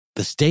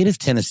The state of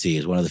Tennessee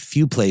is one of the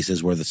few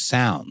places where the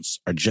sounds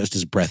are just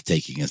as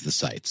breathtaking as the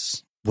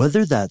sights.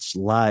 Whether that's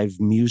live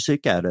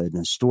music at an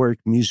historic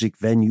music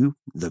venue,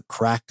 the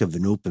crack of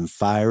an open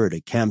fire at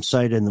a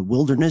campsite in the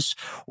wilderness,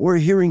 or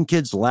hearing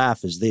kids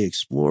laugh as they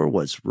explore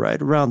what's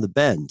right around the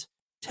bend,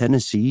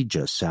 Tennessee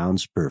just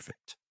sounds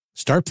perfect.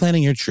 Start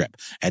planning your trip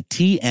at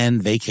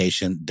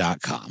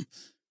tnvacation.com.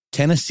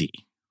 Tennessee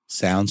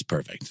sounds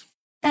perfect.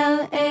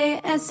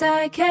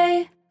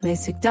 LASIK,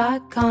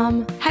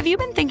 LASIK.com. Have you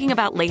been thinking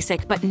about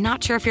LASIK but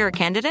not sure if you're a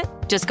candidate?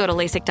 Just go to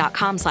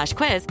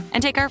LASIK.com/quiz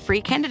and take our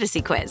free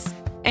candidacy quiz.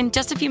 In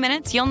just a few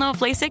minutes, you'll know if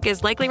LASIK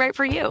is likely right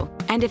for you.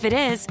 And if it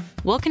is,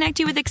 we'll connect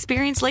you with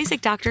experienced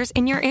LASIK doctors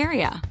in your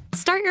area.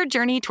 Start your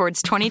journey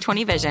towards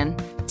 20/20 vision.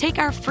 Take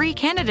our free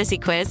candidacy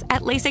quiz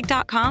at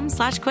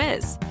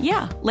LASIK.com/quiz.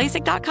 Yeah,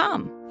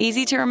 LASIK.com.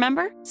 Easy to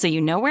remember, so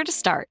you know where to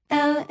start.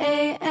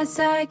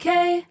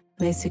 LASIK,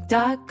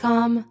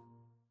 LASIK.com.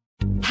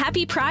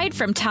 Happy Pride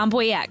from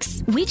Tomboy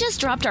X. We just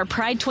dropped our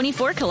Pride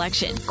 24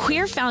 collection.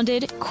 Queer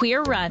founded,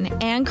 queer run,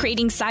 and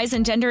creating size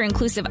and gender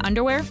inclusive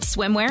underwear,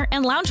 swimwear,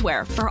 and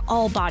loungewear for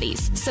all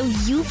bodies, so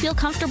you feel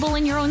comfortable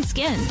in your own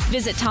skin.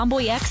 Visit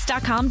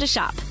tomboyx.com to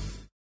shop.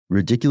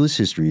 Ridiculous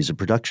History is a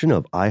production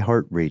of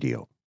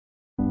iHeartRadio.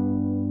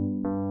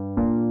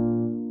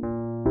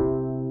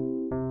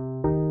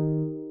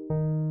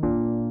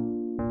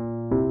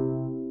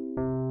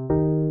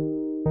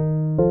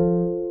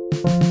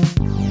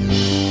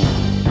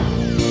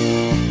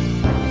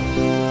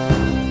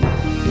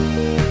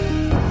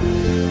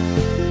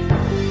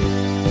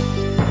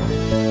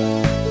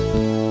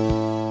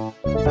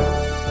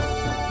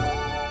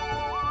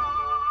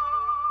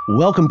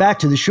 Welcome back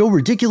to the show,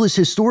 Ridiculous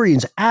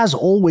Historians. As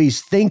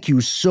always, thank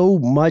you so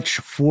much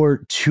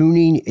for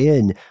tuning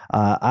in.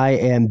 I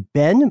am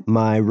Ben.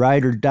 My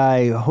ride or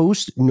die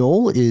host,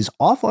 Noel, is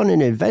off on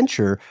an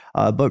adventure,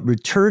 but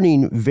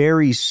returning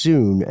very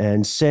soon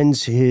and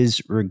sends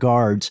his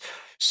regards.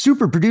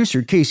 Super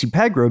producer Casey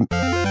Pegram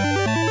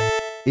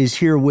is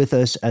here with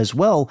us as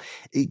well.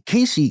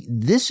 Casey,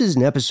 this is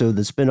an episode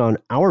that's been on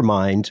our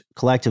mind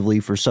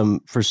collectively for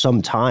some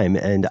time,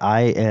 and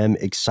I am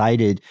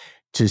excited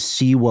to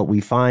see what we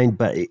find,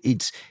 but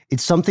it's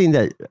something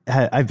that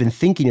I've been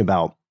thinking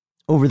about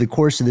over the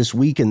course of this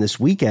week and this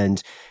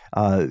weekend.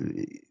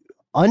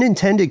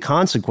 Unintended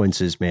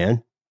consequences,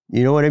 man.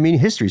 You know what I mean?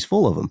 History's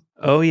full of them.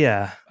 Oh,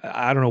 yeah.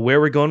 I don't know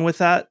where we're going with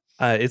that.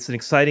 It's an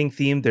exciting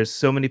theme. There's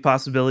so many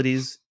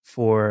possibilities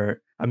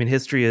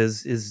history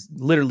is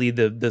literally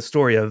the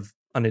story of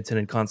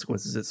unintended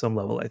consequences at some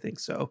level, I think.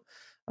 So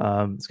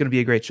it's going to be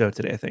a great show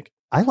today, I think.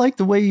 I like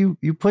the way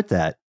you put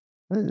that.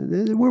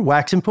 We're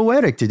waxing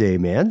poetic today,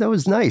 man. That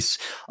was nice.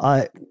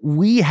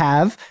 We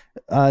have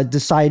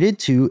decided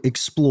to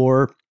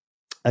explore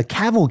a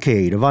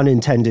cavalcade of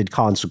unintended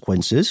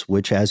consequences,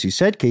 which, as you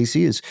said,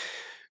 Casey, is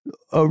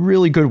a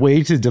really good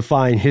way to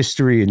define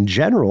history in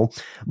general.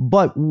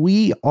 But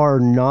we are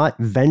not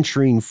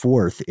venturing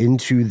forth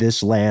into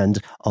this land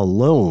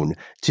alone.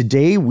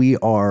 Today, we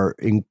are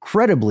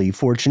incredibly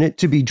fortunate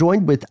to be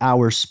joined with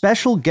our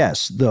special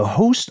guest, the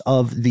host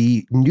of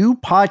the new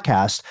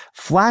podcast,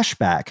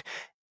 Flashback.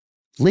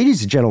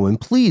 Ladies and gentlemen,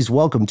 please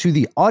welcome to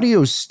the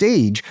audio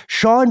stage,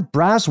 Sean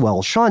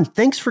Braswell. Sean,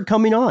 thanks for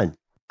coming on.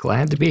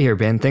 Glad to be here,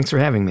 Ben. Thanks for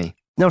having me.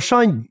 Now,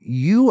 Sean,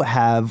 you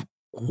have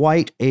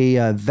quite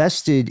a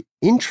vested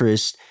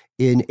interest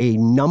in a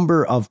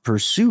number of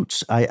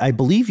pursuits. I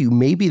believe you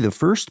may be the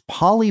first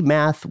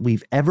polymath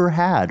we've ever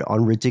had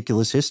on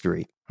Ridiculous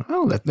History.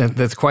 Oh,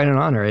 that's quite an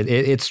honor.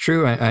 It's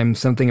true. I'm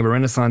something of a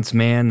Renaissance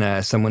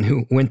man, someone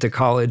who went to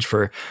college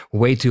for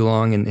way too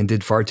long and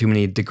did far too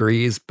many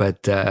degrees,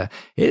 but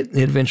it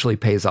eventually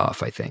pays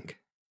off, I think.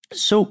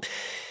 So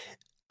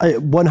I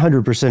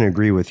 100%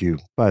 agree with you,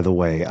 by the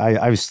way.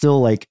 I was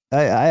still like,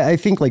 I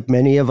think like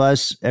many of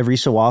us, every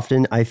so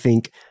often, I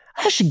think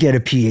I should get a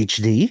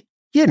PhD,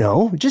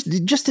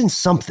 just in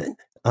something.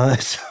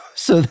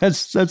 So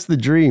that's the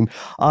dream.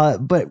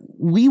 But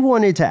we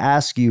wanted to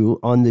ask you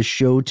on the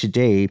show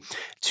today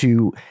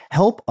to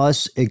help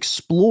us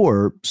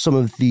explore some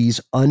of these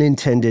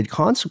unintended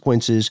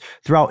consequences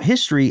throughout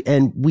history.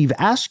 And we've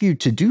asked you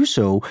to do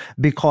so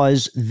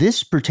because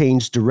this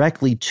pertains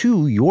directly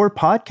to your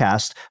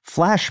podcast,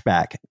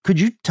 Flashback. Could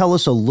you tell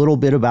us a little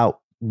bit about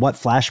what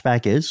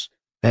Flashback is?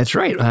 That's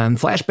right.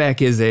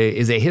 Flashback is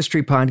a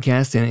history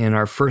podcast, and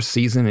our first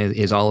season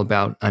is all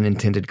about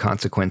unintended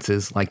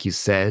consequences, like you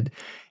said.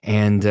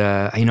 And,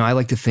 I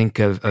like to think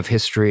of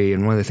history,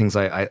 and one of the things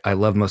I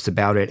love most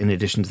about it, in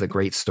addition to the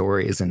great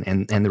stories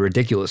and the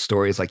ridiculous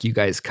stories like you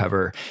guys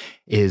cover,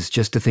 is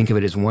just to think of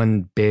it as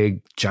one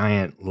big,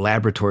 giant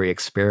laboratory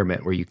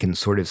experiment where you can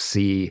sort of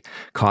see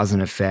cause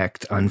and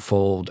effect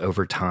unfold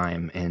over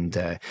time,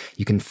 and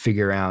you can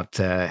figure out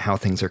how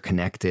things are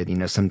connected.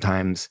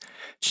 Sometimes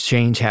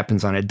change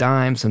happens on a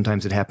dime,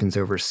 sometimes it happens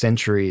over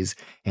centuries.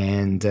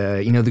 And,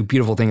 the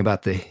beautiful thing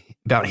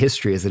about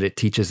history is that it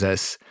teaches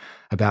us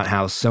about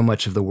how so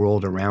much of the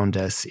world around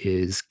us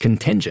is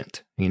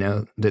contingent,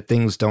 that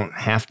things don't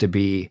have to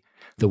be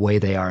the way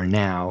they are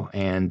now,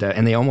 and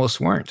they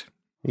almost weren't.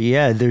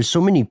 Yeah, there's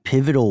so many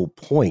pivotal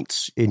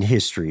points in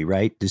history,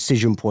 right?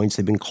 Decision points,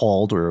 they've been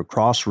called, or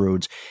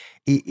crossroads.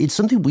 It's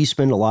something we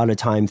spend a lot of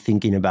time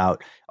thinking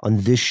about on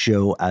this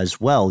show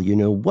as well. You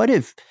know, what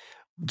if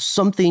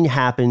something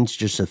happens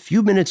just a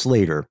few minutes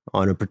later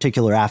on a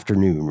particular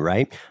afternoon,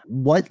 right?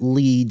 What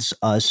leads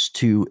us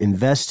to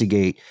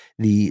investigate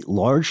the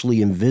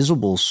largely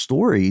invisible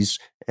stories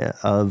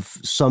of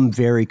some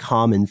very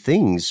common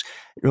things?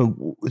 You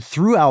know,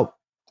 throughout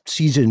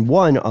season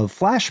 1 of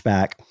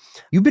Flashback,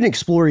 you've been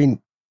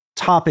exploring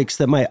topics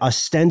that might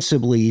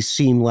ostensibly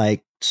seem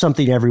like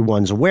something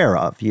everyone's aware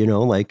of, you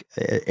know, like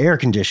air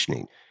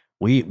conditioning.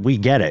 We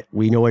get it.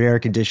 We know what air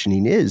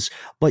conditioning is,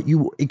 but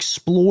you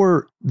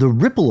explore the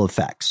ripple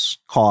effects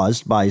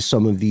caused by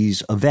some of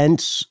these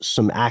events,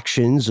 some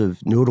actions of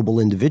notable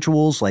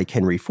individuals like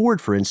Henry Ford,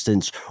 for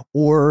instance,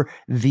 or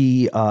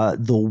the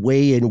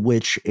way in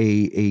which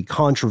a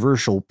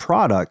controversial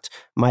product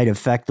might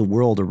affect the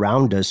world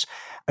around us.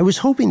 I was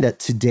hoping that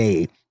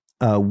today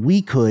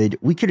we could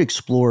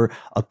explore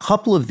a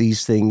couple of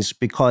these things,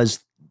 because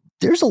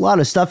there's a lot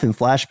of stuff in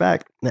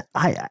Flashback that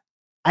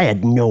I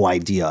had no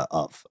idea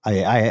of. I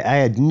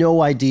had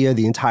no idea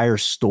the entire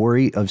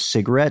story of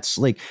cigarettes.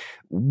 Like,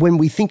 when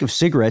we think of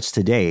cigarettes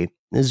today,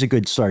 this is a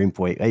good starting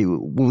point.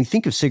 When we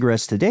think of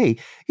cigarettes today,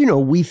 you know,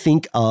 we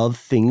think of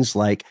things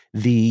like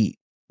the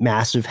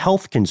massive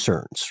health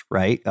concerns,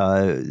 right?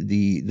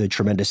 The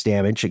tremendous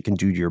damage it can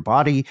do to your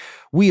body.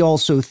 We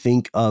also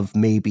think of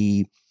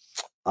maybe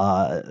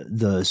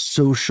the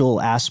social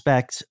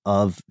aspect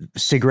of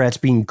cigarettes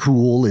being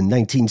cool in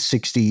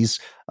 1960s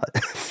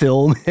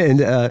film and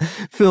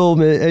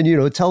you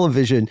know,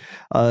 television.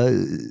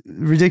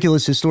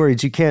 Ridiculous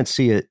historians, you can't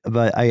see it,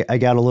 but I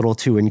got a little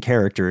too in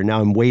character, and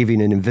now I'm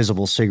waving an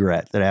invisible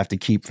cigarette that I have to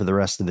keep for the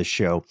rest of the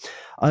show.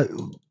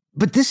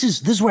 But this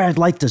is where I'd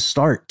like to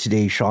start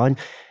today, Sean.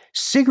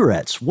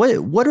 Cigarettes.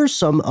 What are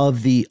some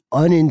of the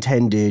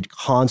unintended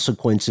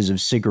consequences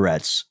of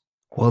cigarettes?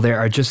 Well, there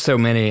are just so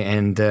many,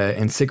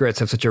 and cigarettes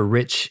have such a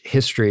rich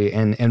history.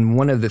 And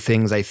one of the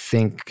things I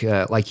think,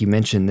 like you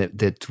mentioned,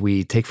 that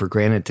we take for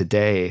granted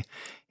today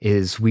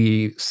is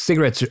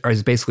cigarettes are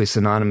basically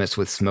synonymous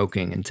with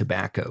smoking and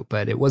tobacco,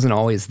 but it wasn't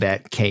always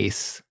that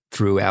case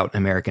throughout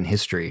American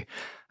history.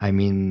 I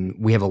mean,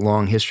 we have a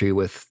long history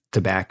with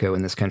tobacco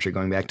in this country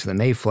going back to the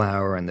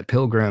Mayflower and the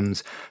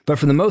Pilgrims. But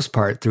for the most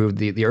part, through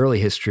the early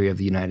history of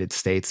the United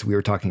States, we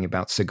were talking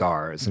about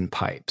cigars and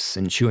pipes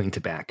and chewing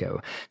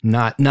tobacco,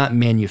 not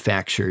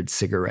manufactured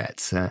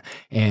cigarettes.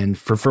 And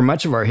for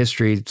much of our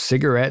history,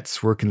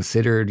 cigarettes were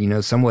considered, you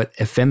know, somewhat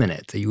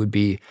effeminate. That you would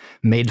be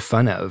made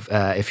fun of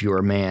if you were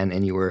a man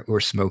and you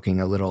were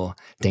smoking a little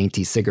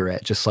dainty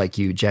cigarette, just like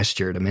you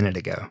gestured a minute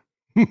ago.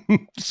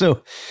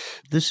 So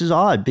this is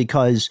odd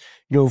because,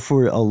 you know,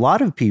 for a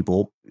lot of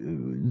people,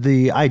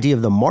 the idea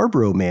of the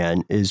Marlboro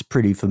Man is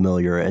pretty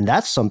familiar, and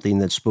that's something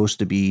that's supposed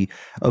to be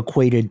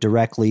equated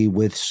directly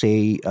with,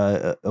 say,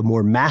 a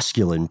more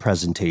masculine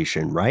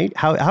presentation, right?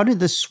 How did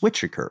this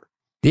switch occur?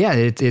 Yeah,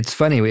 it's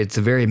funny. It's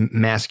a very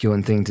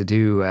masculine thing to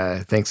do,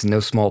 thanks in no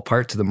small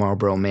part to the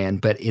Marlboro Man.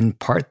 But in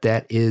part,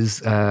 that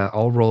is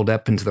all rolled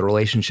up into the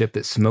relationship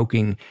that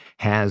smoking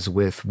has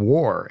with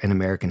war in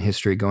American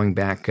history, going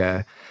back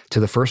to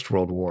the First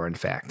World War, in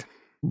fact.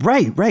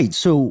 Right.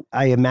 So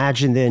I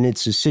imagine then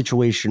it's a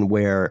situation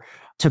where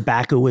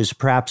tobacco is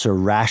perhaps a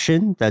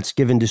ration that's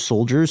given to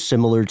soldiers,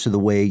 similar to the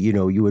way, you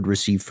know, you would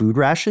receive food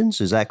rations.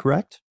 Is that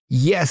correct?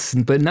 Yes,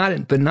 but not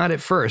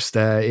at first.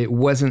 It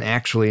wasn't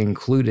actually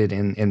included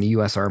in the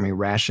U.S. Army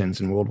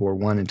rations in World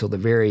War I until the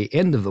very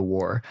end of the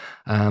war.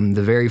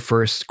 The very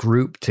first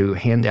group to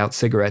hand out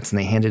cigarettes, and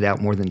they handed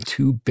out more than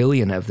 2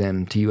 billion of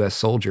them to U.S.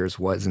 soldiers,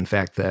 was in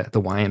fact the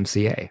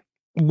YMCA.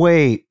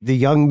 Wait, the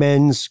Young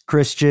Men's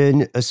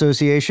Christian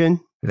Association?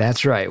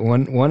 That's right,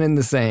 one and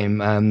the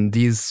same.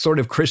 These sort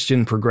of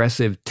Christian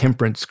progressive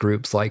temperance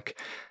groups like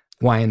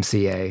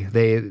YMCA,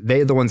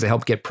 they're the ones that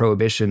helped get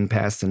prohibition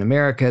passed in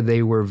America.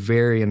 They were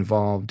very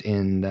involved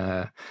in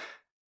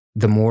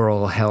the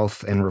moral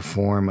health and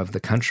reform of the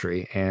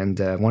country. And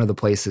one of the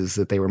places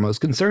that they were most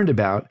concerned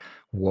about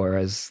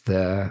was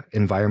the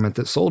environment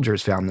that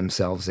soldiers found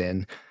themselves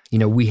in. You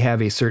know, we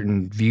have a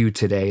certain view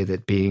today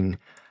that being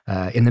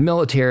in the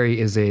military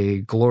is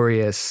a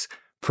glorious,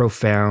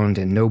 profound,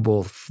 and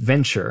noble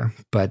venture,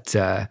 but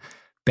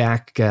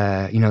back,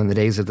 in the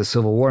days of the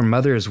Civil War,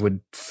 mothers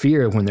would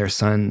fear when their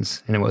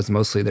sons, and it was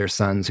mostly their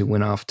sons who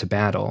went off to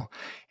battle,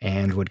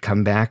 and would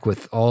come back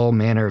with all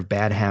manner of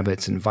bad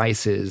habits and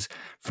vices,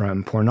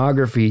 from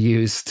pornography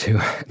use to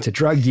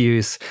drug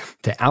use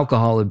to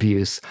alcohol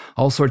abuse,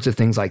 all sorts of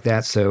things like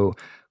that. So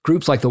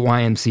groups like the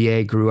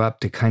YMCA grew up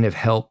to kind of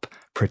help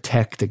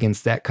protect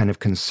against that kind of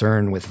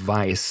concern with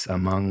vice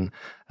among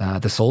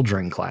the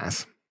soldiering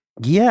class.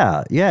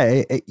 Yeah.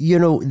 You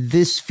know,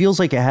 this feels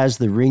like it has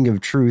the ring of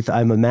truth.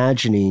 I'm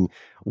imagining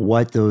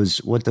what those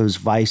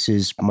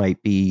vices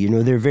might be. You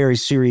know, they're very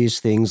serious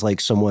things, like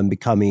someone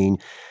becoming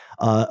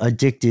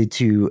addicted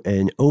to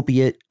an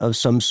opiate of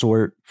some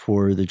sort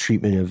for the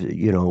treatment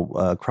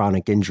of,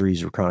 chronic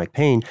injuries or chronic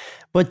pain.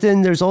 But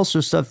then there's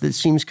also stuff that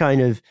seems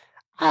kind of,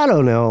 I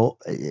don't know.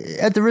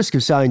 At the risk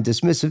of sounding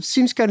dismissive,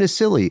 seems kind of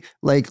silly.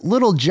 Like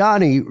little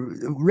Johnny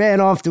ran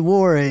off to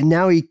war and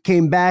now he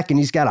came back and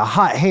he's got a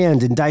hot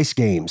hand in dice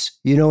games.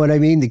 You know what I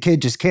mean? The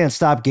kid just can't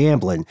stop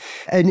gambling.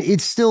 And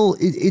it's still,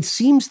 it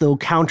seems though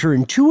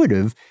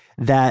counterintuitive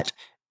that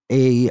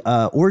a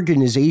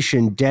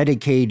organization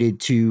dedicated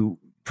to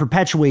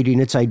perpetuating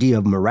its idea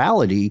of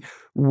morality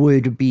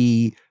would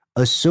be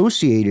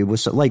associated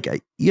with, like,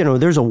 you know,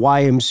 there's a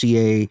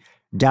YMCA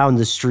down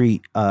the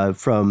street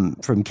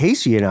from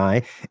Casey and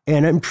I,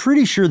 and I'm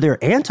pretty sure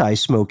they're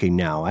anti-smoking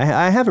now.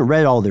 I haven't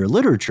read all their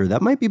literature.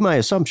 That might be my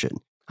assumption.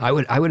 I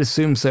would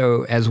assume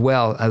so as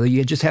well.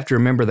 You just have to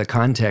remember the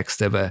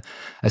context of a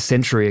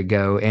century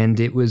ago, and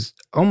it was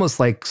almost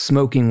like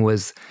smoking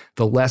was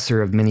the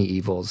lesser of many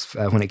evils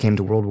when it came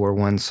to World War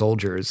I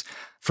soldiers.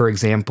 For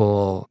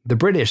example, the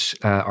British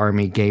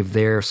Army gave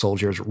their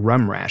soldiers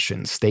rum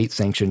rations,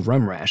 state-sanctioned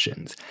rum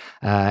rations.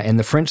 And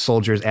the French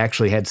soldiers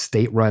actually had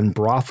state-run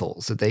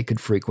brothels that they could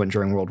frequent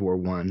during World War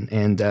I.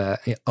 And a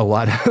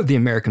lot of the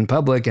American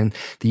public and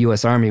the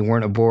U.S. Army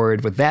weren't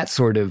aboard with that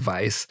sort of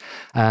vice,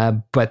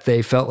 but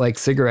they felt like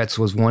cigarettes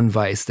was one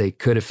vice they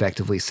could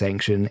effectively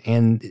sanction.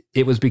 And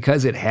it was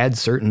because it had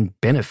certain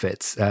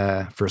benefits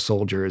for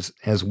soldiers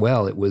as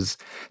well. It was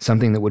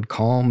something that would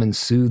calm and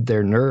soothe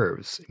their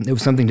nerves. It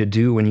was something to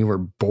do when you were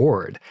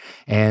bored.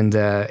 And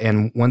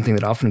one thing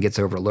that often gets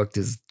overlooked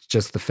is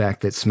just the fact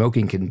that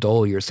smoking can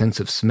dull your sense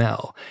of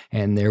smell.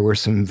 And there were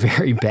some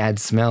very bad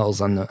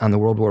smells on the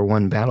World War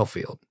I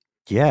battlefield.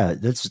 Yeah,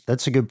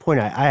 that's a good point.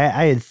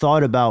 I had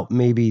thought about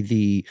maybe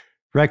the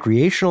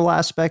recreational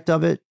aspect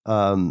of it,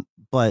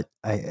 but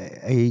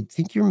I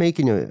think you're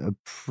making a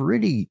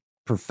pretty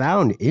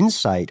profound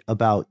insight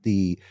about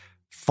the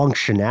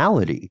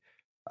functionality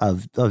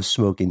of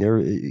smoking. There,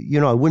 you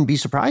know, I wouldn't be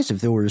surprised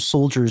if there were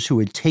soldiers who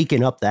had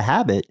taken up the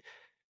habit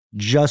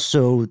just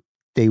so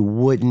they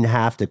wouldn't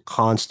have to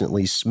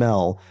constantly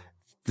smell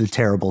the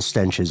terrible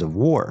stenches of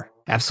war.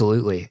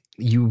 Absolutely.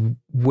 You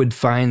would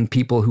find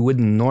people who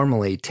wouldn't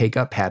normally take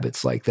up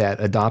habits like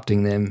that,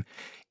 adopting them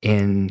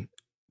in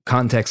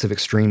contexts of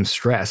extreme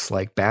stress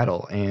like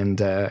battle. And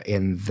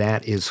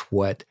that is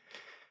what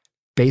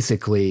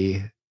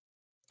basically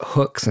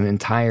hooks an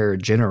entire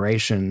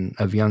generation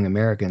of young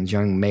Americans,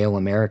 young male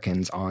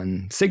Americans,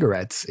 on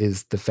cigarettes,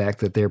 is the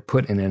fact that they're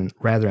put in a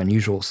rather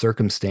unusual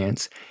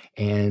circumstance.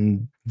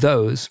 And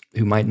those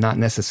who might not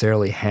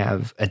necessarily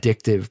have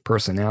addictive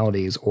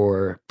personalities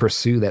or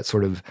pursue that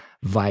sort of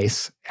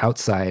vice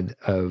outside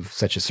of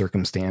such a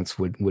circumstance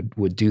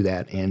would do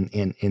that in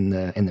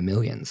the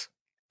millions.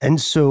 And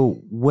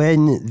so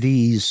when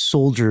these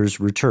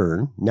soldiers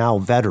return, now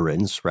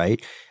veterans,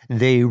 right,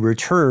 they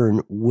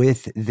return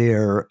with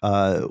their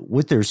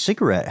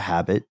cigarette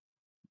habit.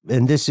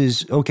 And this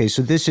is, okay,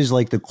 so this is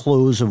like the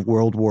close of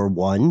World War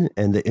I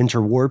and the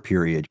interwar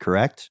period,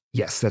 correct?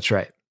 Yes, that's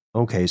right.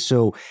 Okay,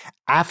 so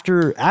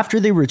after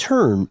they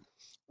return,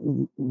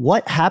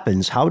 what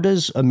happens? How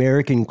does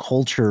American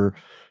culture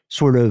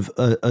sort of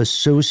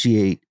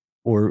associate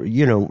or,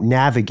 you know,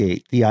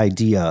 navigate the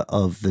idea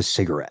of the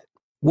cigarette?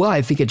 Well,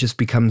 I think it just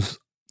becomes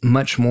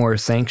much more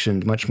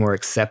sanctioned, much more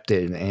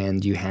accepted,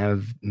 and you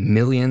have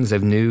millions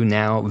of new,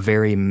 now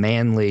very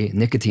manly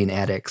nicotine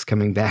addicts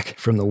coming back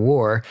from the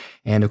war.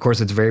 And of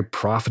course, it's a very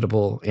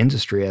profitable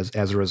industry as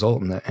a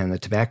result, and the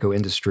tobacco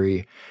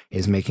industry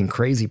is making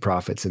crazy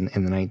profits in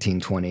the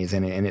 1920s,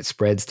 and it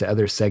spreads to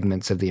other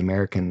segments of the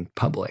American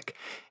public.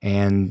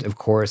 And of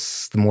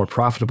course, the more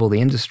profitable the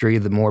industry,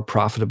 the more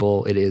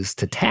profitable it is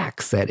to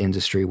tax that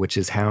industry, which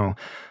is how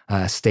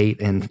state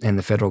and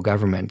the federal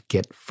government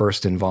get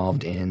first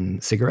involved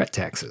in cigarette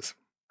taxes.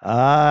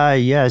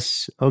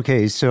 Yes.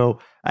 Okay. So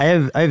I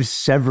have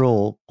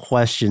several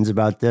questions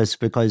about this,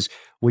 because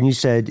when you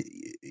said,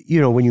 you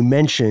know, when you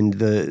mentioned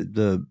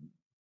the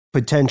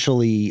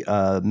potentially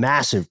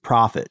massive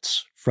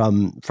profits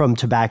from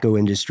tobacco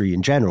industry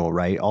in general,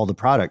 right? All the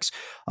products.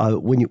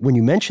 When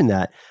you mentioned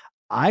that,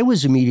 I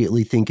was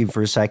immediately thinking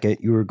for a second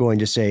you were going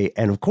to say,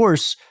 and of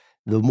course,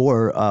 the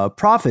more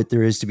profit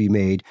there is to be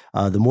made,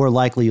 the more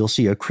likely you'll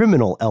see a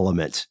criminal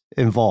element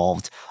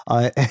involved.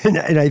 And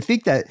I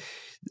think that,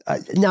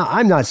 now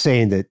I'm not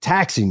saying that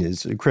taxing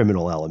is a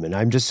criminal element.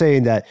 I'm just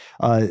saying that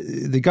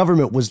the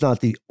government was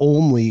not the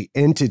only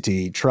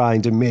entity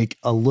trying to make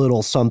a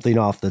little something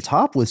off the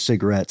top with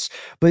cigarettes.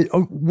 But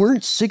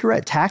weren't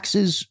cigarette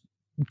taxes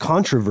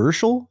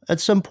controversial at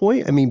some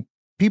point? I mean,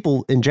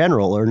 people in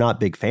general are not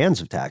big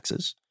fans of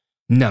taxes.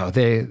 No,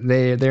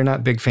 they're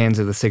not big fans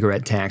of the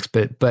cigarette tax,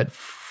 but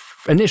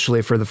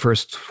initially for the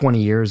first 20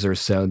 years or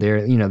so,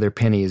 they're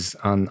pennies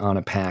on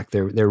a pack.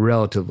 They're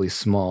relatively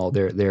small.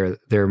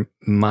 They're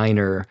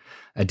minor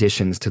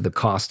additions to the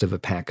cost of a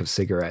pack of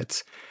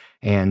cigarettes.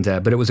 And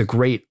but it was a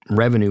great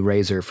revenue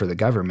raiser for the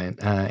government.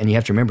 And you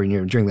have to remember,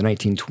 during the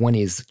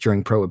 1920s,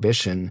 during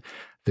Prohibition,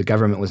 the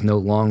government was no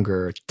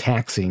longer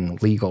taxing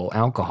legal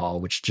alcohol,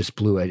 which just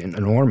blew an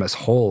enormous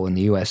hole in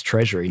the U.S.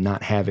 Treasury,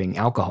 not having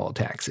alcohol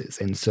taxes.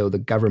 And so the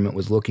government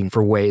was looking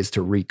for ways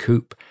to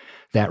recoup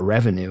that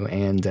revenue,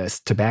 and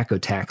tobacco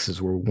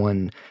taxes were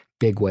one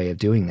big way of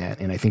doing that.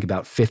 And I think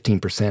about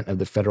 15% of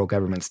the federal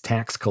government's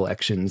tax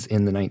collections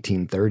in the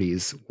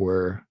 1930s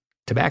were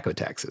tobacco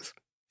taxes.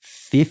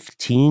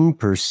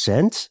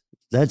 15%?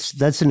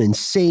 That's an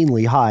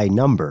insanely high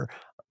number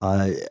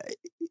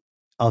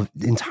of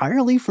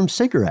entirely from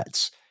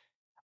cigarettes.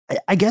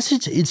 I guess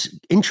it's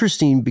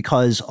interesting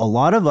because a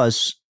lot of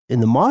us in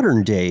the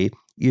modern day,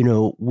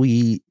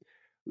 there's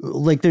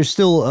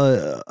still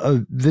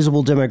a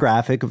visible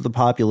demographic of the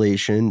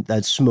population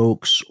that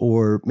smokes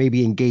or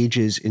maybe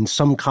engages in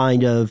some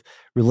kind of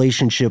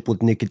relationship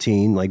with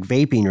nicotine, like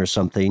vaping or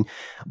something.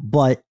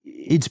 But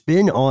it's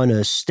been on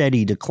a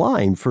steady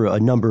decline for a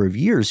number of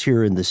years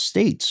here in the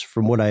States,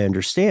 from what I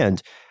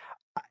understand.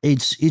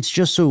 It's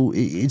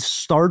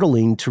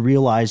startling to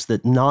realize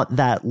that not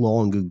that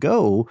long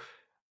ago,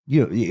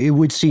 it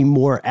would seem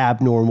more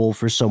abnormal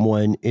for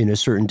someone in a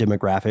certain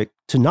demographic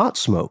to not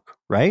smoke,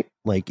 right?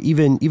 Like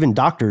even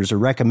doctors are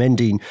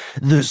recommending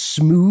the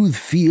smooth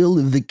feel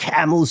of the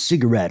Camel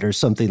cigarette or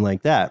something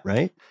like that,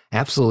 right?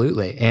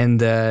 Absolutely.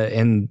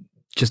 And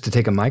just to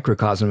take a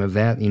microcosm of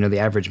that, the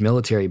average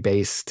military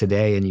base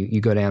today, and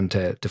you go down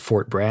to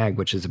Fort Bragg,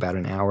 which is about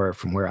an hour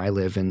from where I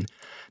live in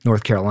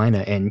North Carolina,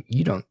 and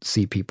you don't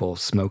see people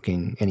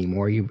smoking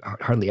anymore. You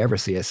hardly ever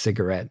see a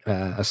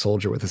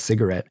soldier with a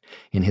cigarette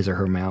in his or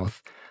her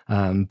mouth.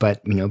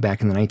 But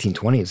back in the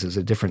 1920s, it was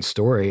a different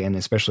story. And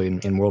especially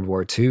in World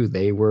War II,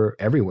 they were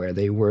everywhere.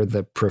 They were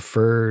the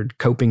preferred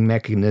coping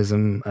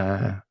mechanism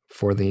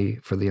for the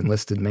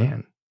enlisted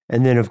man.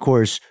 And then, of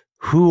course,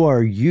 who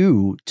are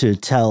you to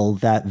tell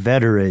that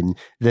veteran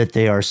that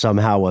they are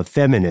somehow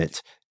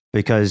effeminate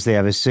because they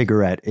have a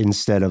cigarette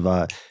instead of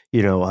a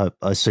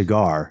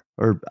cigar?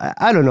 Or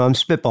I don't know, I'm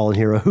spitballing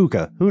here, a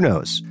hookah. Who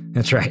knows?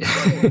 That's right.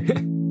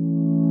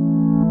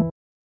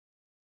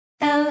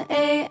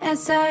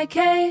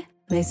 LASIK,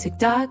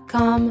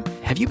 LASIK.com.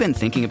 Have you been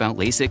thinking about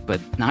LASIK but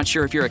not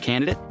sure if you're a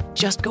candidate?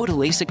 Just go to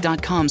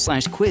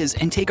LASIK.com/quiz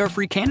and take our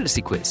free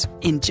candidacy quiz.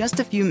 In just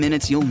a few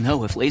minutes, you'll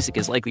know if LASIK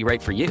is likely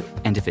right for you.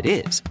 And if it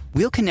is,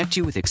 we'll connect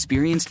you with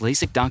experienced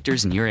LASIK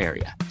doctors in your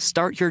area.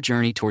 Start your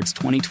journey towards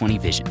 20/20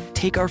 vision.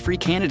 Take our free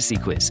candidacy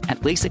quiz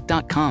at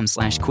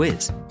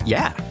LASIK.com/quiz.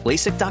 Yeah,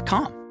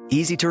 LASIK.com.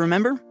 Easy to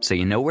remember, so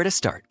you know where to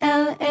start.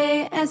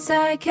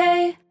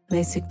 LASIK,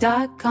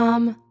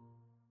 LASIK.com.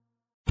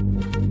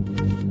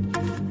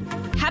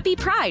 Happy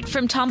Pride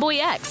from Tomboy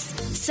X,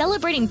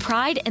 celebrating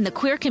pride and the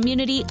queer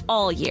community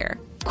all year.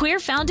 Queer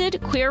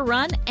founded, queer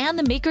run, and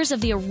the makers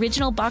of the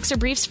original boxer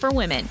briefs for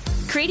women,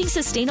 creating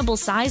sustainable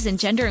size and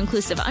gender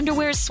inclusive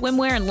underwear,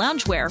 swimwear, and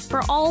loungewear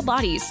for all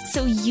bodies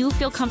so you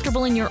feel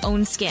comfortable in your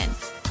own skin.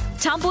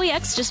 Tomboy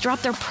X just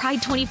dropped their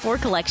Pride 24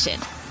 collection.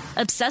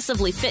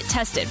 Obsessively fit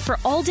tested for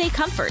all day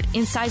comfort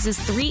in sizes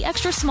 3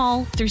 extra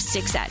small through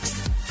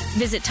 6X.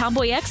 Visit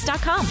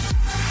tomboyx.com.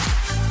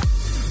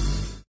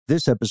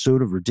 This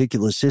episode of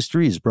Ridiculous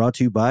History is brought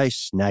to you by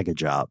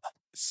Snagajob.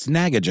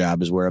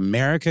 Snagajob is where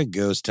America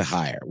goes to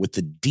hire, with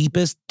the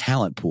deepest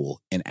talent pool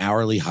in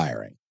hourly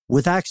hiring.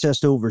 With access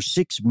to over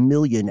 6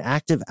 million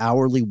active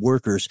hourly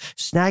workers,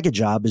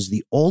 Snagajob is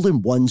the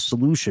all-in-one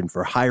solution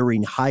for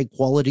hiring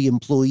high-quality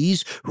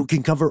employees who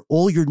can cover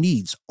all your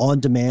needs on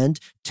demand,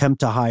 temp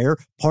to hire,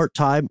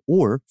 part-time,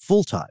 or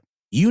full-time.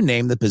 You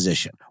name the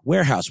position: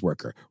 warehouse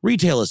worker,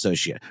 retail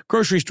associate,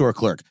 grocery store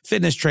clerk,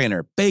 fitness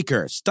trainer,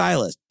 baker,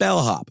 stylist,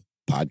 bellhop,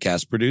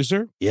 podcast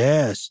producer.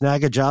 Yeah,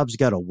 Snagajob's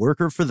got a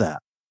worker for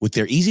that. With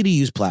their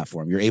easy-to-use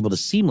platform, you're able to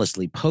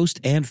seamlessly post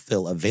and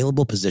fill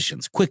available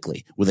positions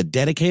quickly with a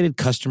dedicated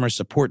customer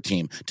support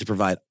team to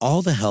provide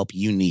all the help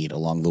you need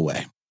along the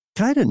way.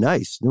 Kind of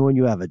nice knowing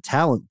you have a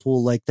talent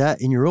pool like that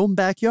in your own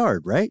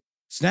backyard, right?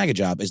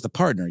 Snagajob is the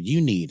partner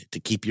you need to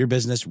keep your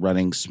business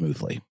running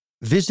smoothly.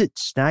 Visit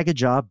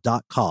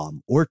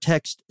snagajob.com or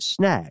text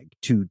SNAG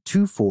to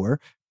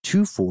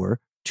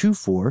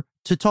 242424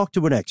 to talk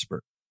to an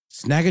expert.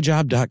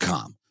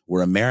 Snagajob.com,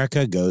 where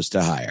America goes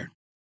to hire.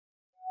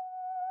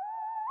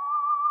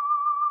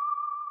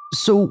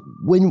 So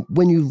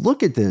when you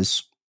look at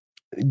this,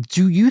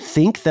 do you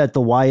think that the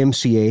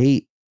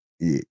YMCA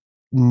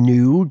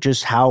knew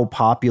just how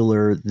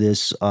popular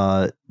this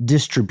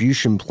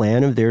distribution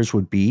plan of theirs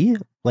would be?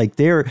 Like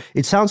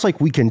it sounds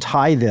like we can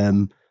tie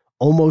them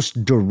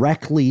almost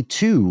directly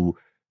to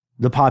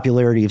the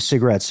popularity of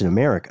cigarettes in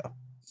America.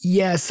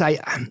 Yes, I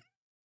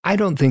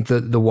don't think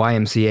that the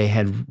YMCA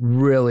had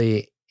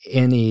really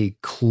any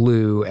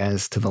clue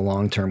as to the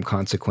long-term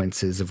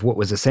consequences of what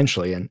was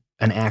essentially an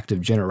act of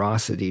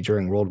generosity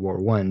during World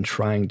War I,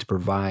 trying to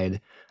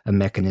provide a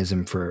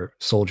mechanism for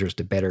soldiers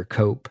to better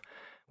cope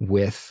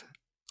with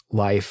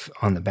life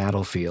on the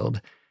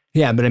battlefield.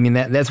 Yeah, but I mean,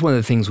 that's one of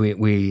the things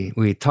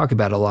we talk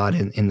about a lot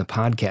in the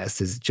podcast,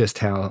 is just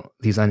how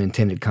these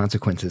unintended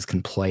consequences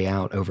can play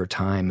out over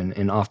time,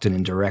 and often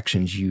in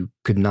directions you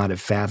could not have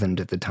fathomed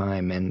at the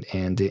time,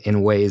 and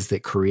in ways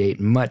that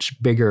create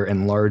much bigger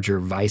and larger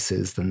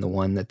vices than the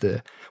one that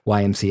the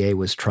YMCA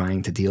was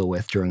trying to deal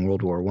with during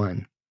World War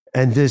I.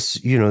 And this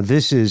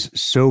is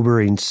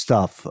sobering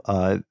stuff.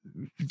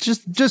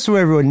 just so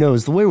everyone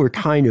knows, the way we're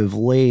kind of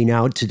laying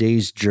out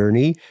today's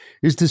journey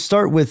is to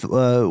start with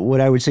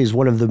what I would say is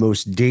one of the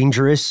most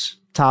dangerous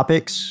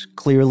topics.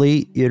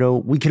 Clearly,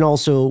 we can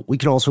also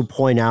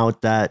point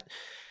out that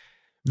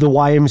the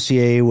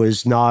YMCA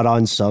was not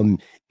on some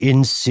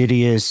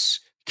insidious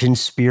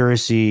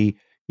conspiracy,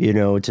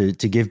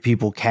 to give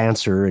people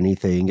cancer or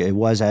anything. It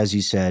was, as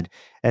you said,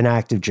 an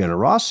act of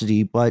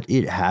generosity, but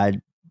it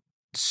had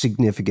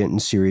significant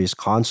and serious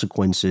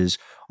consequences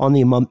on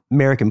the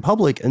American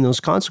public, and those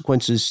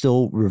consequences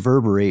still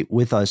reverberate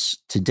with us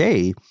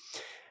today.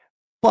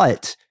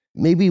 But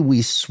maybe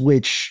we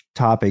switch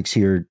topics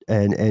here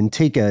and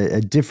take a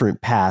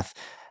different path.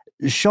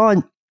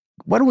 Sean,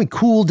 why don't we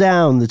cool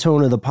down the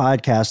tone of the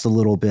podcast a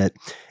little bit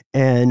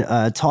and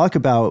talk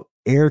about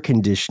air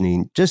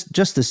conditioning?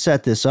 Just to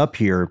set this up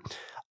here,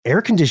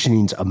 air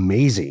conditioning's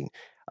amazing.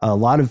 A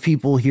lot of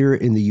people here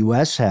in the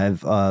U.S.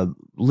 have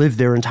lived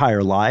their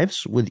entire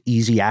lives with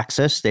easy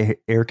access to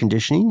air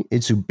conditioning.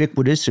 It's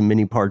ubiquitous in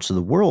many parts of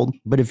the world.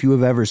 But if you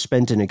have ever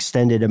spent an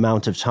extended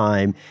amount of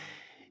time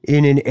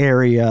in an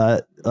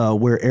area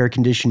where air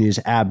conditioning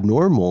is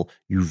abnormal,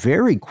 you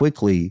very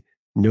quickly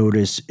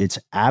notice its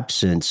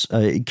absence.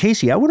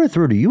 Casey, I want to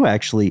throw to you,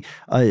 actually.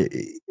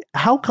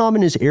 How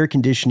common is air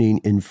conditioning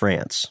in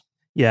France?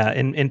 Yeah,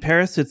 in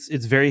Paris,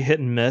 it's very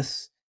hit and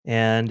miss.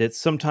 And it's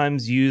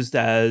sometimes used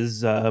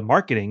as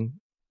marketing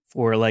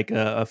for like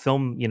a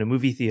film,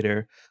 movie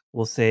theater.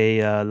 We'll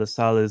say la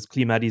salle is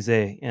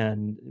climatisée,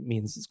 and it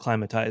means it's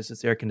climatized,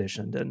 it's air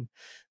conditioned. And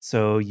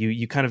so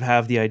you kind of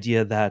have the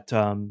idea that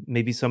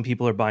maybe some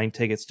people are buying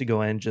tickets to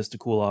go in just to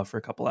cool off for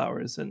a couple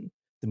hours, and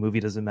the movie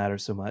doesn't matter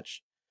so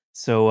much.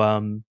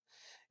 So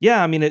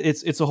yeah, I mean,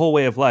 it's a whole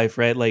way of life,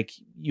 right? Like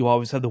you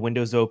always have the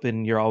windows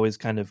open. You're always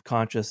kind of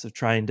conscious of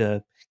trying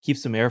to keep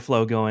some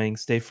airflow going,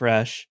 stay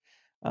fresh.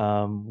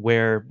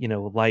 Wear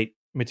light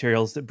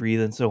materials that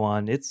breathe and so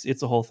on.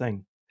 It's a whole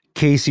thing.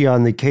 Casey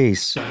on the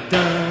case.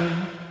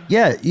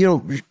 Yeah,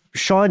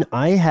 Sean,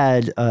 I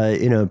had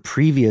in a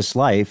previous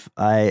life,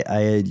 I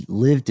had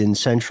lived in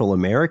Central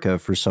America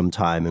for some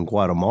time in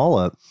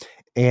Guatemala,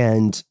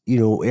 and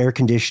air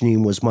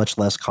conditioning was much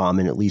less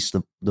common, at least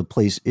the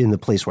place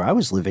where I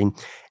was living.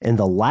 And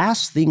the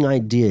last thing I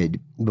did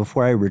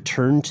before I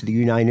returned to the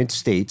United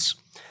States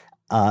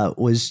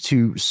was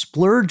to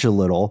splurge a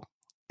little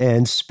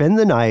and spend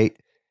the night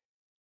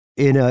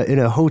in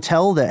a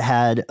hotel that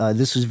had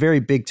this was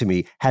very big to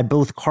me, had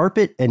both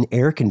carpet and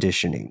air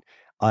conditioning.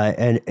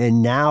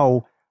 And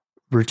now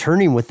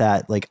returning with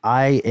that, like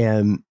I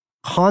am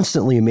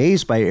constantly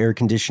amazed by air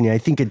conditioning. I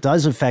think it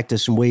does affect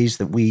us in ways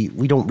that we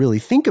don't really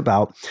think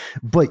about.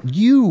 But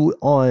you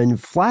on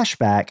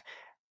Flashback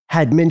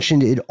had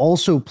mentioned it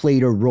also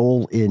played a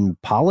role in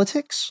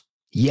politics.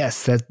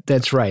 Yes,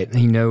 that's right.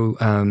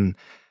 When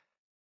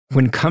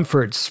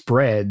comfort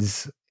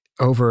spreads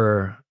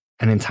over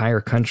an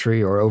entire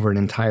country or over an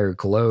entire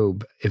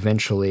globe,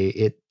 eventually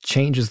it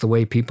changes the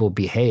way people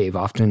behave,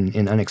 often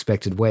in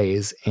unexpected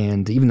ways.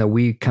 And even though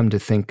we come to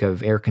think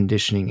of air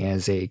conditioning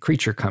as a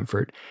creature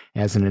comfort,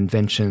 as an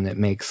invention that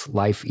makes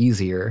life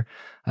easier,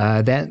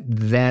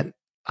 that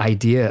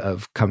idea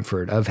of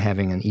comfort, of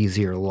having an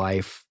easier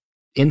life,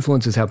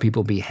 influences how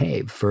people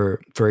behave. For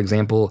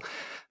example,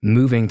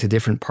 moving to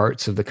different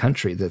parts of the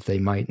country that they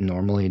might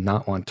normally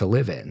not want to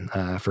live in.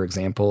 For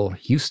example,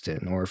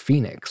 Houston or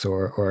Phoenix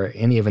or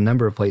any of a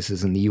number of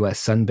places in the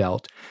U.S.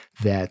 Sunbelt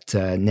that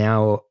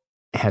now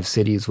have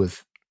cities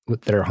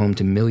that are home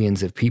to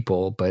millions of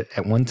people, but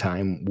at one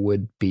time it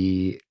would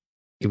be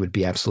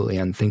absolutely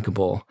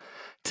unthinkable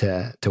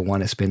to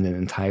want to spend an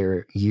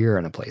entire year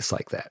in a place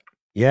like that.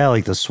 Yeah,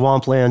 like the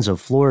swamplands of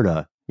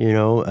Florida.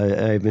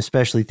 I'm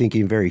especially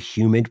thinking very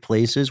humid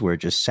places where it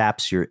just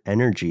saps your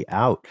energy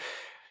out.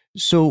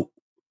 So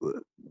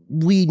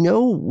we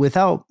know,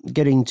 without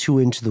getting too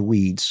into the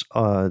weeds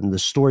on the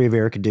story of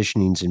air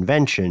conditioning's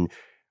invention,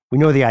 we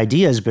know the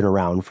idea has been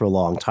around for a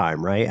long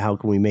time, right? How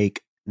can we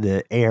make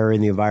the air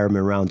and the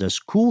environment around us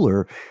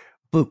cooler?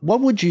 But what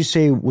would you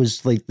say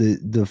was like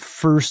the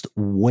first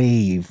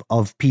wave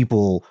of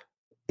people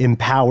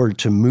empowered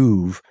to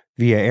move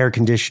via air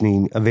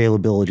conditioning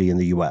availability in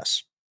the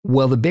U.S.?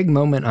 Well, the big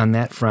moment on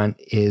that front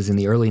is in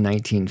the early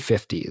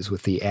 1950s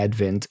with the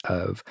advent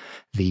of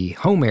the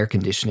home air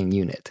conditioning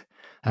unit.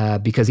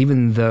 Because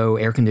even though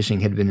air conditioning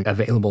had been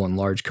available in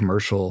large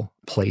commercial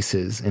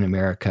places in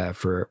America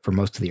for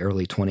most of the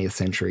early 20th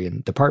century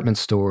in department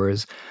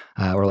stores,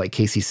 or like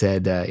Casey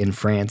said, in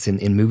France,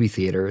 in movie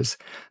theaters,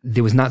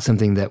 there was not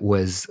something that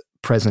was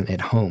present at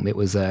home. It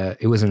was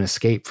an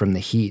escape from the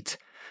heat.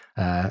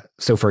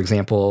 So, for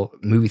example,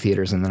 movie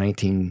theaters in the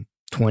 1920s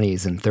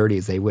and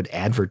 30s, they would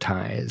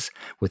advertise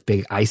with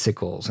big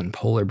icicles and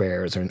polar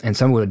bears, and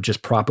some would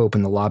just prop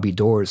open the lobby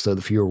doors so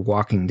that if you were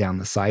walking down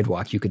the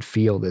sidewalk, you could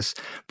feel this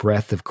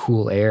breath of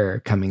cool air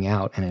coming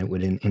out, and it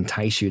would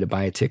entice you to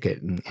buy a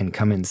ticket and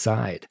come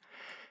inside.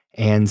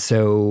 And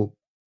so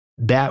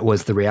that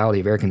was the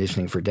reality of air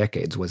conditioning for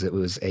decades. It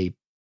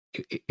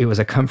was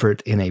a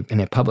comfort in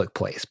a public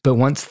place. But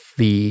once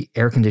the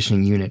air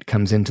conditioning unit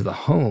comes into the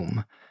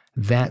home,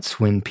 that's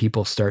when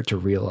people start to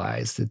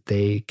realize that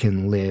they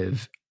can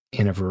live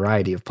in a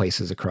variety of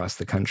places across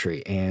the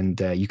country. And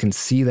you can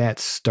see that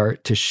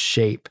start to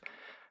shape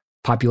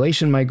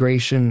population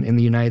migration in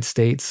the United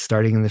States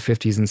starting in the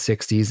 50s and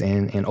 60s,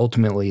 and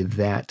ultimately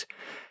that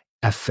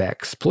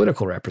affects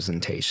political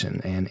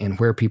representation and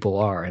where people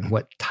are and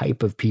what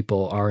type of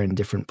people are in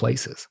different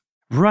places.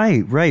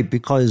 Right,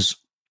 because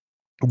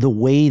the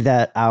way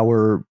that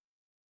our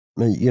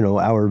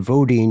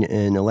voting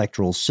and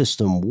electoral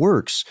system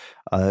works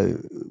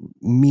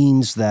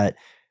means that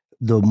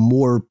the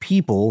more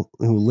people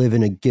who live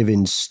in a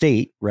given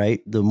state,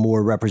 right, the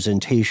more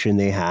representation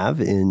they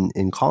have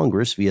in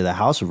Congress via the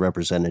House of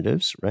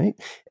Representatives, right?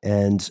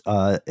 And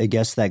I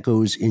guess that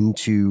goes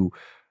into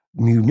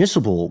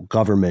municipal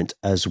government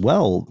as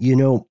well.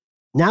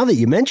 Now that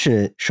you mention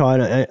it, Sean,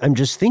 I'm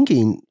just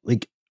thinking,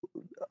 like,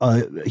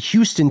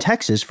 Houston,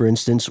 Texas, for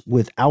instance,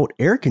 without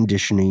air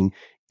conditioning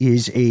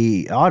is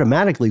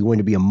automatically going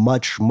to be a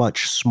much,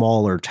 much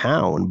smaller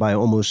town by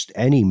almost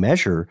any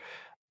measure.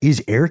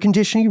 Is air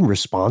conditioning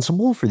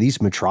responsible for these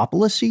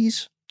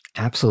metropolises?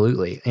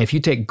 Absolutely. And if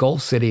you take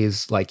Gulf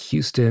cities like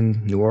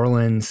Houston, New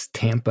Orleans,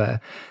 Tampa,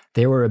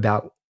 there were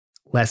about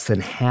less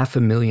than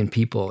 500,000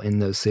 people in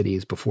those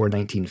cities before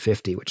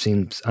 1950, which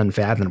seems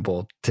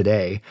unfathomable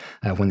today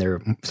when there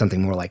are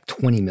something more like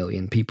 20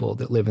 million people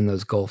that live in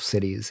those Gulf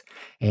cities.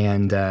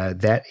 And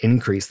that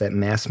increase, that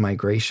mass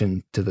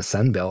migration to the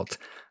Sun Belt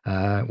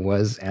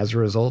was as a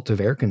result of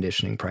air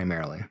conditioning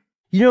primarily.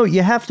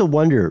 You have to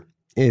wonder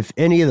if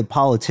any of the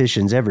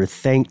politicians ever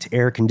thanked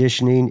air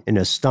conditioning in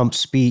a stump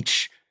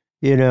speech,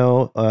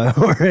 or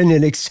in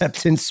an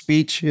acceptance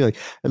speech. I'd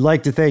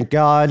like to thank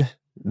God,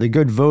 the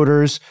good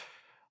voters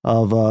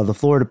of the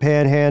Florida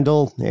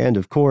Panhandle, and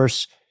of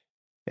course,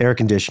 air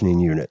conditioning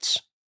units,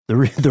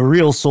 the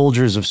real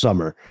soldiers of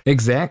summer.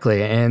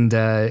 Exactly,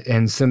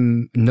 and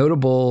some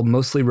notable,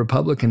 mostly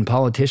Republican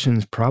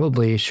politicians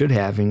probably should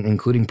have,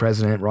 including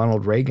President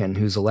Ronald Reagan,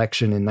 whose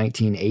election in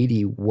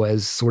 1980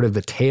 was sort of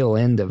the tail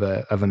end of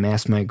a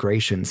mass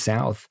migration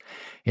south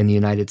in the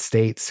United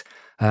States.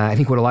 I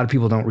think what a lot of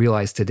people don't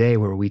realize today,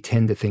 where we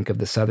tend to think of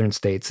the southern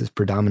states as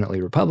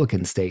predominantly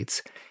Republican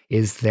states,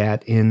 is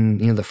that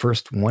in the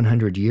first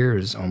 100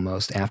 years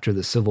almost after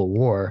the Civil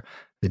War,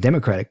 the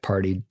Democratic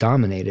Party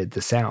dominated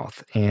the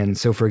South. And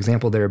so, for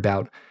example, there are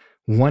about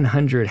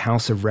 100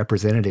 House of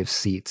Representatives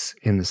seats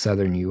in the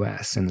southern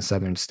U.S., in the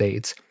southern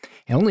states,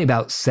 and only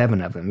about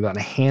 7 of them, about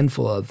a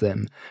handful of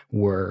them,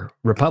 were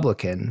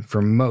Republican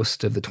for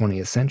most of the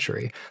 20th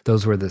century.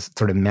 Those were the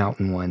sort of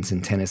mountain ones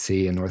in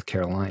Tennessee and North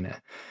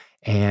Carolina.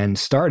 And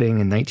starting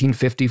in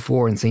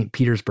 1954 in St.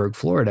 Petersburg,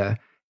 Florida,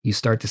 you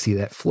start to see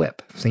that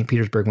flip. St.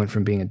 Petersburg went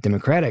from being a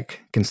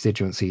Democratic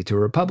constituency to a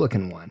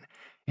Republican one.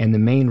 And the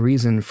main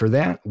reason for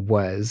that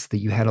was that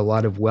you had a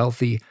lot of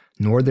wealthy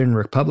Northern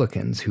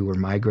Republicans who were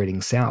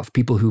migrating south.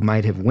 People who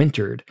might have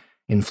wintered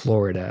in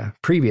Florida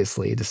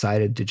previously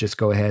decided to just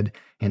go ahead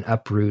and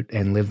uproot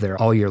and live there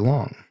all year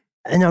long.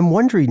 And I'm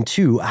wondering,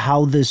 too,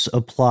 how this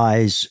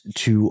applies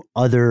to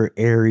other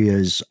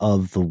areas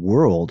of the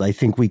world. I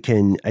think we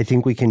can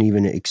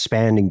even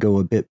expand and go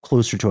a bit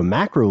closer to a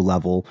macro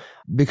level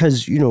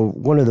because,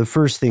 one of the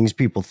first things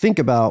people think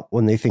about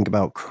when they think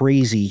about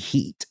crazy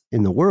heat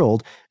in the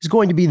world is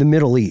going to be the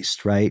Middle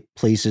East, right?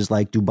 Places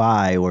like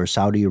Dubai or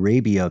Saudi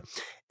Arabia.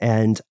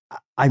 And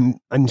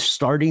I'm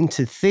starting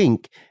to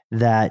think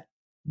that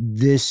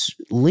this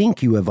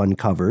link you have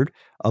uncovered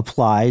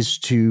applies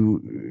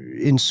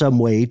in some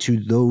way to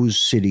those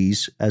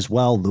cities as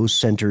well, those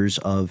centers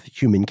of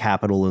human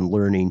capital and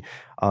learning.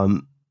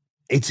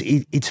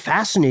 It's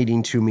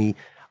fascinating to me,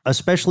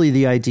 especially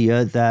the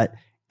idea that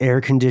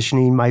air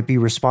conditioning might be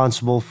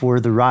responsible for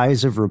the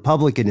rise of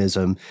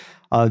republicanism.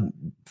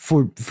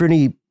 For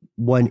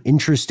anyone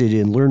interested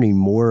in learning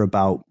more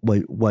about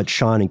what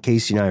Sean and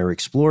Casey and I are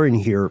exploring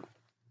here,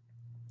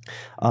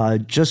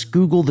 just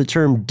Google the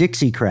term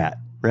Dixiecrat.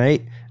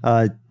 Right?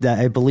 That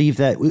I believe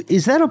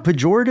is that a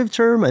pejorative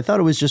term? I thought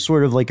it was just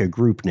sort of like a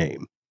group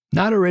name.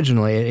 Not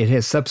originally. It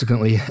has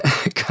subsequently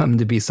come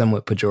to be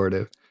somewhat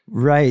pejorative.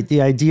 Right.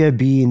 The idea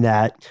being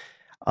that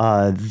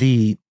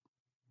the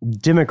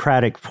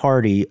Democratic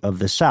Party of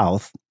the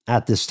South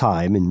at this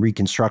time in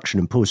Reconstruction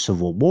and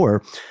post-Civil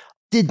War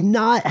did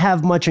not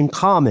have much in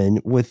common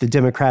with the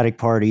Democratic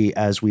Party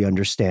as we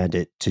understand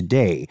it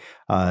today.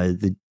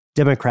 The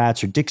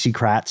Democrats or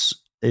Dixiecrats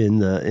in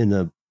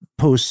the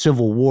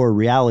post-Civil War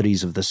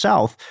realities of the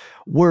South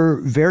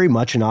were very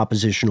much an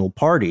oppositional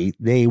party.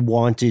 They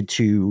wanted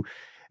to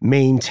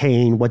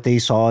maintain what they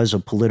saw as a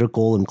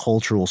political and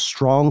cultural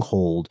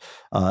stronghold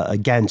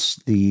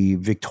against the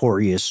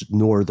victorious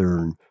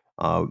Northern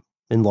and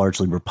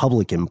largely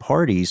Republican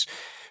parties.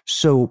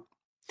 So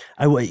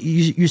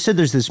you said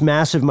there's this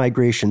massive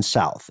migration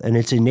south, and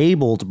it's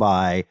enabled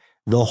by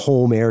the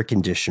home air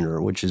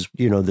conditioner, which is,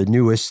 the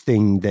newest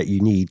thing that you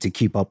need to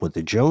keep up with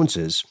the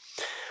Joneses.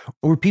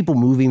 Were people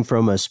moving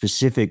from a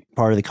specific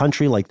part of the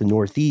country, like the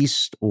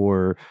Northeast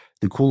or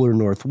the cooler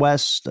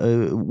Northwest?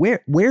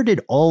 Where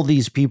did all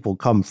these people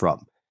come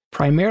from?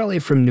 Primarily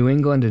from New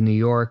England and New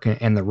York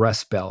and the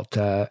Rust Belt.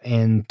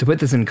 And to put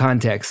this in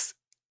context,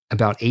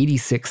 about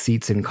 86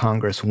 seats in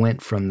Congress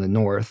went from the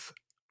North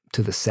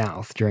to the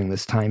South during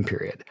this time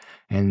period.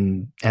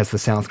 And as the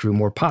South grew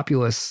more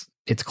populous,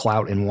 its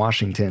clout in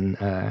Washington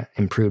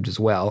improved as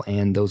well.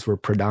 And those were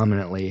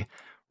predominantly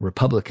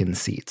Republican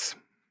seats.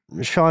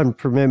 Sean,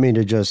 permit me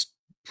to just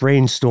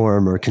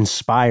brainstorm or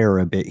conspire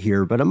a bit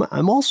here, but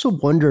I'm also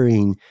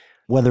wondering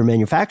whether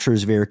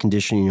manufacturers of air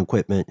conditioning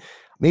equipment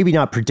maybe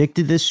not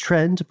predicted this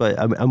trend, but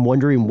I'm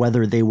wondering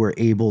whether they were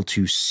able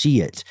to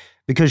see it,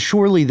 because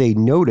surely they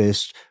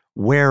noticed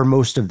where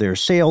most of their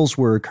sales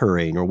were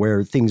occurring or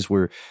where things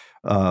were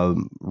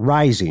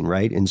rising,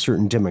 right, in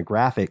certain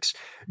demographics.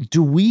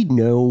 Do we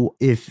know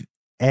if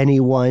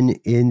anyone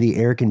in the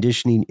air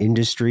conditioning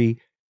industry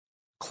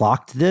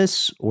clocked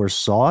this or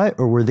saw it,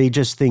 or were they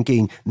just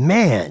thinking,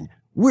 man,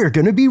 we're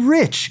going to be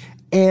rich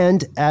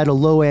and at a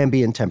low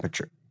ambient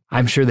temperature?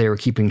 I'm sure they were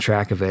keeping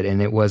track of it,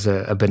 and it was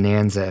a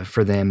bonanza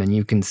for them. And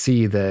you can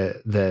see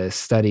the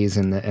studies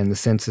and the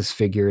census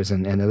figures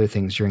and other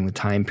things during the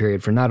time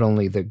period for not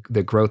only the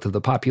growth of the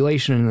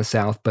population in the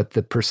South, but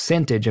the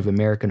percentage of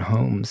American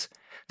homes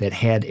that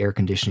had air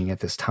conditioning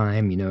at this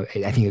time. You know,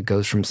 I think it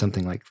goes from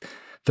something like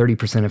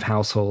 30% of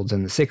households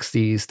in the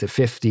 60s to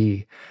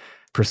 50%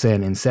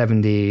 in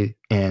 70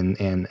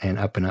 and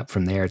up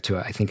from there to,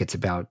 I think it's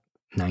about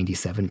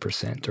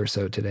 97% or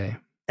so today.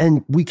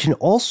 And we can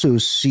also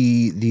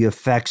see the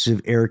effects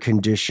of air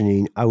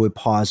conditioning, I would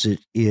posit,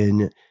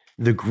 in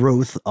the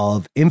growth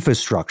of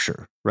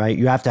infrastructure, right?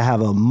 You have to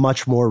have a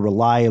much more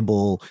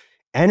reliable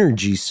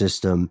energy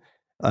system,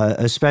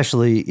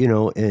 especially, you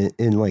know,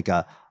 in like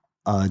a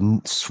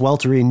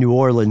sweltering New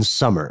Orleans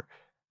summer.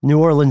 New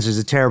Orleans is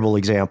a terrible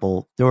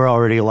example. There were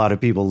already a lot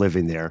of people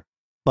living there.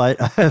 But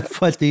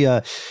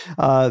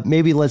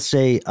maybe let's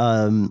say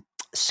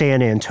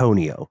San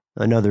Antonio,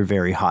 another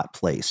very hot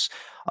place.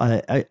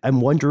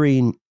 I'm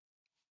wondering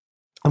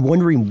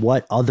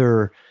what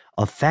other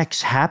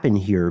effects happen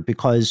here,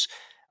 because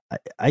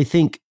I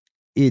think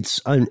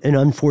it's an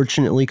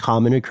unfortunately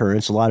common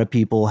occurrence. A lot of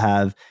people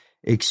have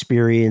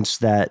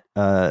experienced that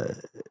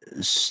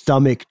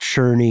stomach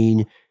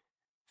churning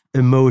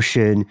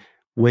emotion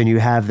when you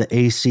have the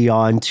AC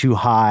on too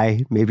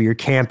high. Maybe you're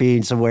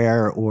camping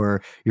somewhere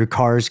or your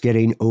car's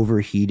getting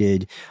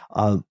overheated.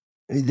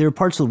 There are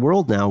parts of the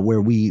world now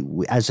where we,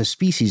 as a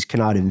species,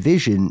 cannot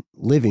envision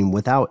living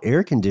without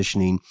air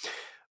conditioning.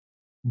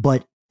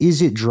 But is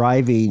it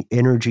driving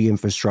energy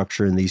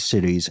infrastructure in these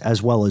cities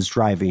as well as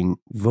driving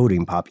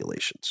voting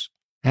populations?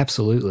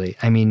 Absolutely.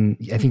 I mean,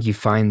 I think you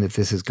find that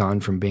this has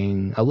gone from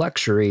being a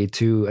luxury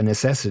to a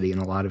necessity in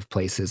a lot of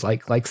places,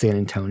 like San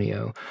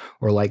Antonio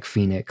or like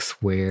Phoenix,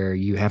 where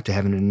you have to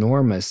have an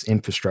enormous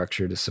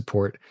infrastructure to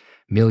support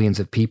millions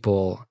of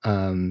people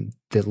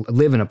that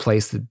live in a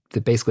place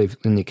that basically,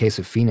 in the case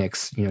of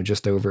Phoenix, you know,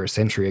 just over a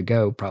century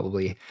ago,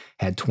 probably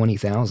had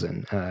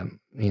 20,000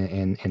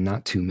 and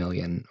not 2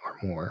 million or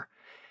more.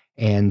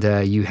 And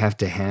you have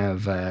to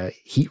have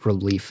heat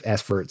relief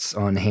efforts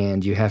on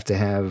hand. You have to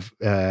have,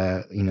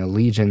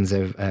 legions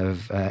of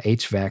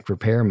HVAC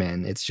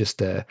repairmen. It's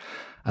just a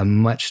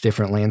much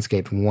different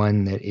landscape,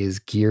 one that is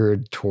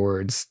geared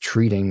towards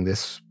treating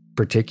this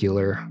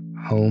particular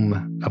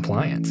home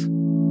appliance.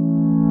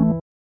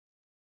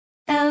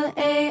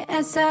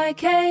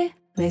 LASIK,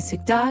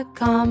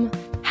 LASIK.com.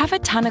 Have a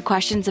ton of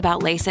questions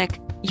about LASIK?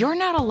 You're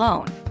not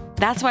alone.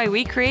 That's why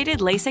we created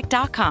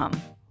LASIK.com.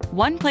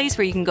 One place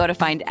where you can go to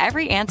find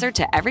every answer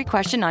to every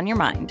question on your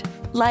mind.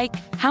 Like,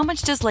 how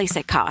much does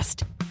LASIK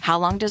cost? How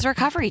long does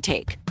recovery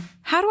take?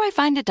 How do I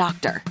find a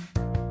doctor?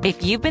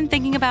 If you've been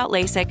thinking about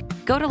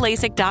LASIK, go to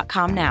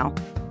LASIK.com now.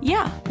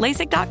 Yeah,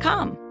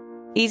 LASIK.com.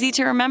 Easy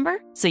to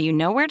remember, so you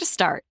know where to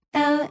start.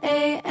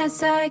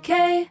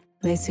 LASIK,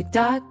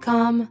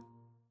 LASIK.com.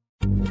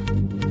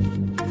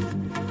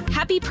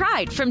 Happy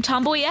Pride from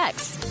Tomboy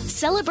X,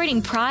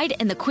 celebrating pride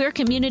in the queer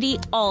community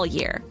all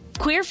year.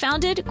 Queer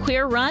founded,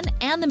 queer run,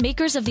 and the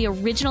makers of the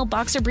original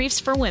boxer briefs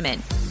for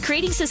women,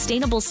 creating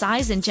sustainable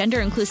size and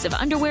gender inclusive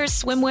underwear,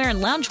 swimwear,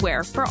 and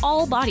loungewear for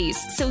all bodies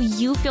so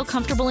you feel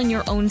comfortable in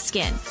your own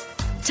skin.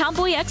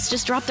 Tomboy X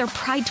just dropped their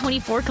Pride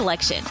 24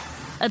 collection,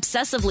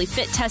 obsessively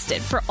fit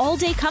tested for all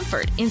day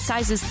comfort in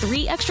sizes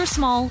 3 extra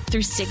small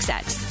through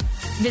 6X.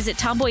 Visit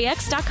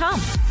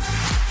tomboyx.com.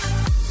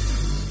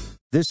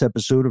 This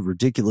episode of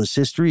Ridiculous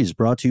History is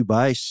brought to you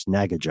by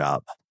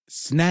Snagajob.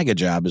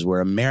 Snagajob is where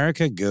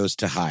America goes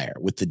to hire,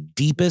 with the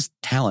deepest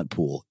talent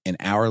pool in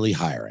hourly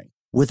hiring.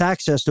 With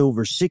access to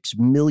over 6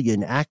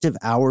 million active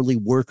hourly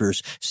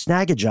workers,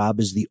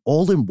 Snagajob is the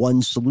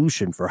all-in-one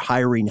solution for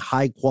hiring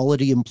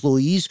high-quality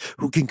employees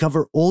who can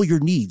cover all your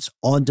needs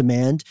on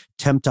demand,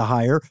 temp to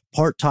hire,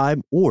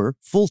 part-time, or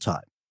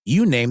full-time.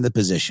 You name the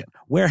position: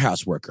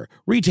 warehouse worker,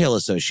 retail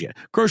associate,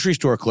 grocery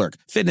store clerk,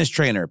 fitness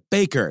trainer,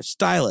 baker,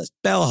 stylist,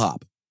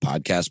 bellhop,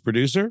 podcast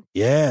producer.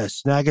 Yeah,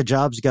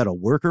 Snagajob's got a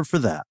worker for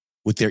that.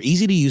 With their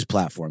easy-to-use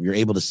platform, you're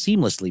able to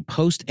seamlessly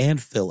post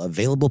and fill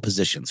available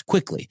positions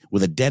quickly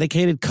with a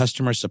dedicated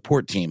customer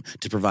support team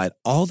to provide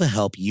all the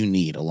help you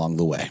need along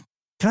the way.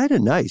 Kind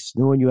of nice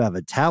knowing you have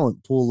a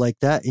talent pool like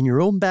that in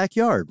your own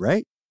backyard,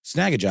 right?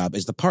 Snagajob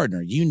is the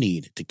partner you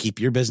need to keep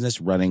your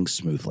business running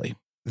smoothly.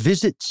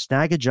 Visit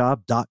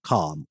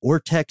snagajob.com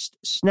or text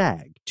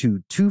snag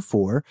to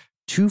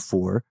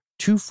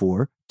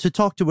 242424 to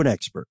talk to an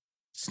expert.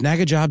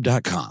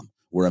 Snagajob.com,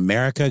 where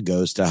America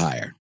goes to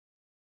hire.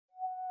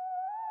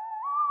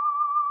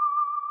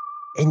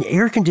 And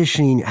air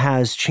conditioning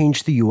has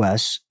changed the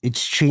U.S.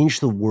 It's changed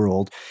the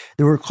world.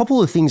 There were a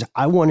couple of things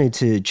I wanted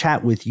to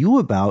chat with you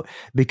about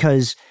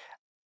because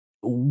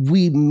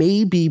we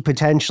may be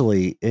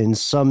potentially, in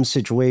some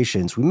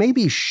situations, we may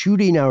be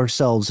shooting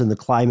ourselves in the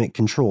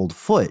climate-controlled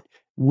foot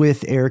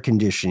with air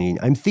conditioning.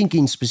 I'm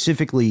thinking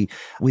specifically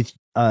with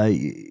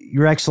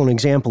your excellent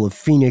example of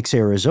Phoenix,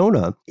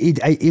 Arizona.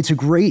 It's a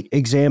great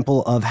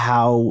example of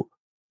how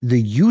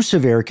the use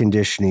of air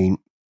conditioning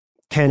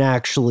can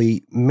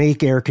actually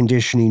make air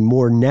conditioning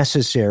more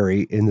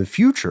necessary in the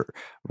future,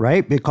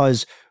 right?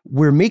 Because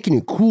we're making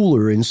it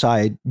cooler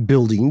inside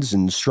buildings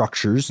and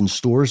structures and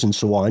stores and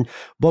so on,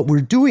 but we're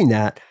doing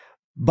that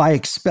by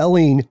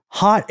expelling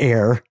hot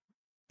air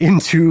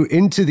into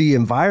the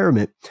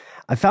environment.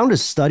 I found a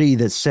study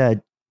that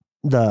said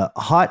the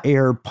hot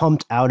air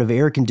pumped out of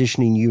air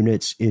conditioning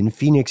units in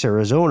Phoenix,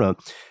 Arizona,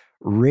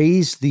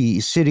 raised the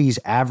city's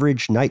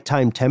average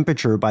nighttime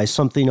temperature by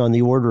something on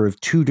the order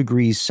of 2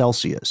 degrees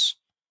Celsius.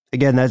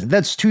 Again,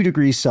 that's 2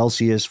 degrees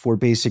Celsius for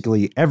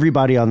basically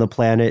everybody on the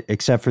planet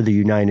except for the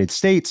United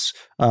States.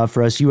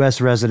 For us U.S.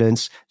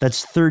 residents,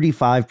 that's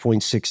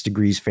 35.6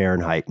 degrees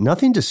Fahrenheit.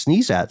 Nothing to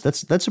sneeze at.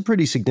 That's a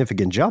pretty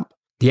significant jump.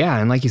 Yeah,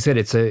 and like you said,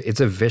 it's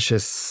a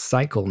vicious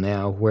cycle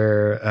now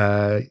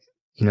where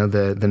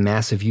the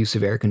massive use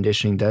of air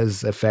conditioning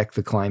does affect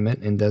the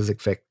climate and does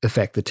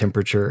affect the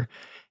temperature,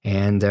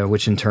 and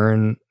which in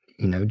turn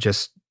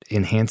just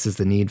enhances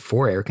the need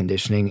for air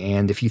conditioning.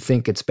 And if you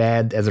think it's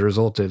bad as a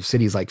result of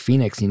cities like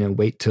Phoenix,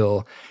 wait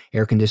till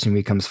air conditioning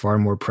becomes far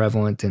more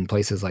prevalent in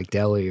places like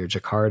Delhi or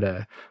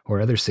Jakarta or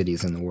other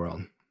cities in the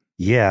world.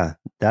 Yeah,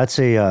 that's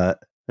a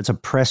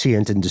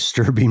prescient and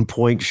disturbing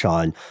point,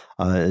 Sean,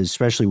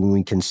 especially when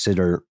we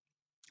consider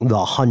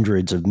the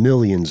hundreds of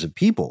millions of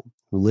people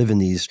who live in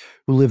these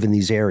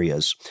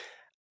areas.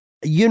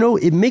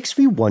 It makes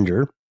me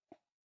wonder.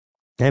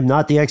 I'm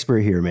not the expert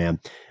here, man,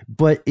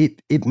 but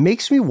it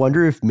makes me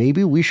wonder if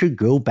maybe we should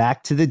go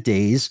back to the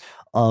days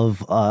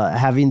of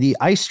having the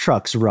ice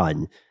trucks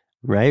run,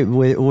 right?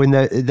 When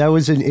that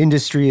was an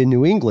industry in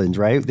New England,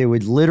 right? They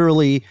would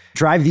literally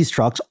drive these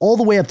trucks all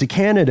the way up to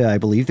Canada, I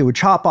believe. They would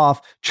chop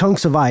off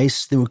chunks of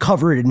ice, they would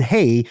cover it in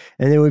hay,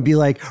 and they would be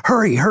like,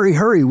 hurry, hurry,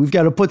 hurry. We've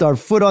got to put our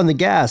foot on the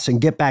gas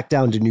and get back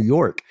down to New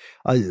York.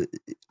 I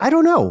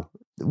don't know.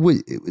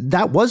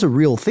 That was a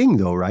real thing,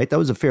 though, right? That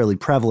was a fairly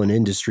prevalent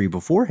industry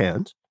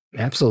beforehand.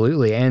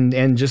 Absolutely.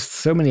 And just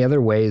so many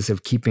other ways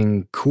of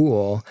keeping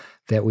cool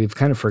that we've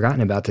kind of forgotten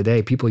about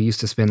today. People used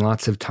to spend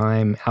lots of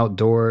time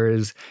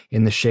outdoors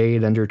in the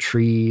shade under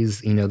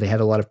trees. They had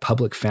a lot of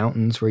public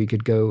fountains where you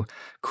could go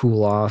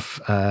cool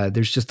off.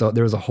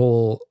 There was a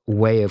whole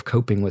way of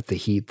coping with the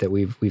heat that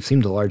we've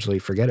seemed to largely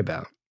forget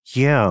about.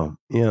 Yeah.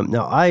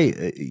 Now,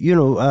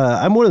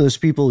 I'm one of those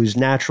people who's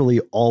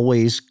naturally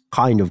always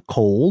kind of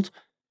cold.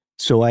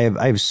 So I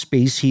have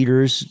space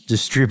heaters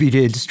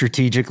distributed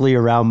strategically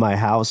around my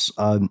house.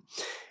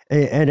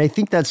 And I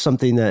think that's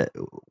something that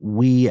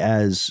we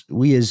as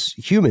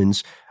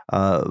humans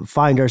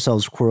find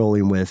ourselves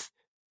quarreling with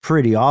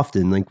pretty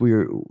often. Like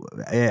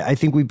I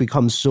think we've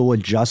become so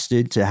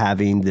adjusted to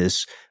having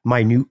this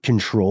minute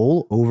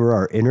control over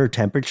our inner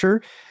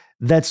temperature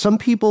that some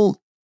people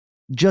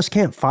just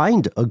can't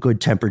find a good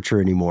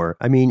temperature anymore.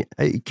 I mean,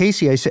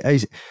 Casey, I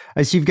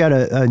see you've got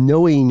a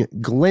knowing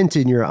glint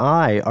in your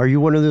eye. Are you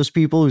one of those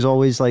people who's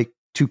always like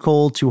too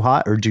cold, too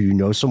hot, or do you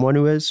know someone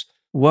who is?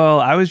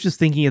 Well, I was just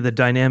thinking of the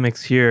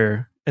dynamics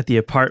here at the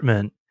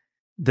apartment.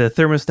 The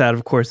thermostat,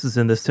 of course, is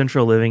in the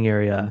central living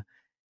area,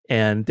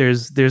 and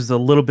there's a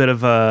little bit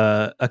of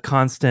a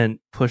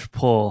constant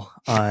push-pull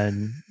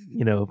on,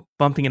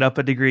 bumping it up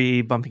a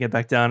degree, bumping it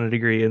back down a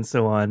degree, and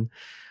so on.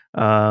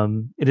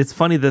 And it's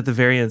funny that the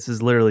variance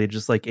is literally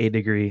just like a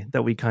degree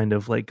that we kind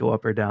of like go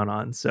up or down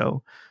on.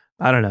 So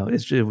I don't know.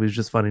 It was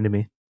just funny to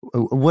me.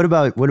 What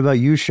about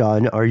you,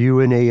 Sean? Are you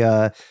in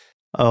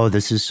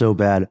this is so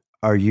bad.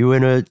 Are you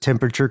in a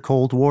temperature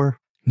cold war?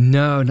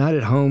 No, not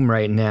at home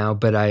right now,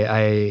 but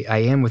I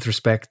am with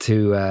respect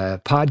to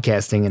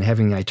podcasting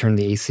and I turn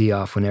the AC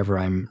off whenever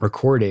I'm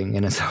recording.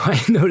 And so I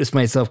notice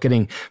myself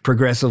getting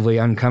progressively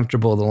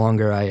uncomfortable the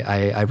longer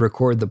I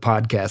record the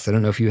podcast. I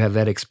don't know if you have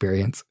that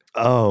experience.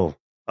 Oh,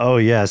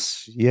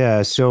 yes.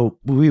 Yeah. So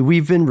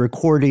we've been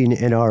recording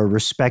in our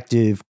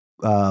respective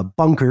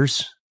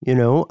bunkers,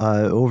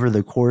 over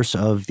the course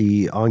of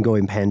the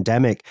ongoing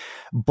pandemic.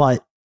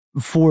 But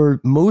for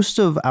most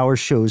of our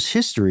show's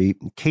history,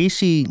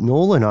 Casey,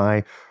 Noel, and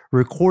I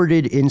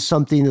recorded in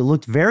something that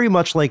looked very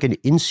much like an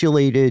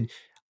insulated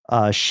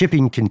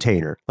shipping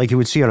container, like you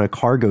would see on a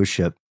cargo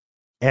ship.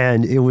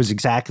 And it was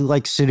exactly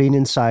like sitting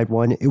inside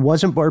one. It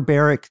wasn't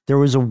barbaric. There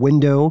was a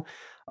window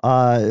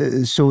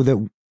so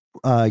that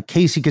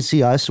Casey could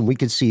see us and we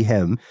could see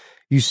him,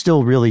 you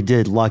still really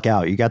did luck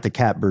out. You got the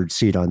catbird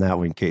seat on that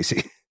one,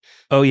 Casey.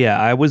 Oh yeah,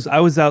 I was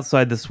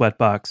outside the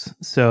sweatbox.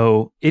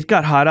 So it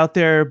got hot out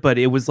there, but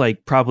it was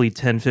like probably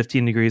 10,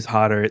 15 degrees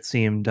hotter, it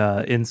seemed,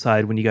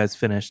 inside when you guys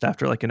finished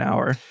after like an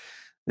hour.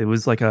 It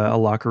was like a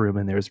locker room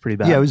in there. It was pretty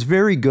bad. Yeah, it was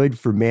very good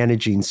for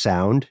managing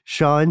sound,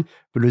 Sean,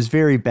 but it was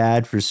very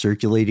bad for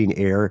circulating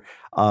air.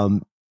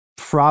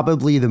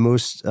 Probably the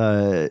most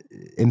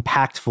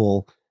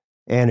impactful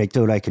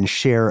anecdote I can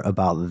share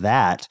about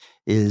that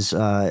is,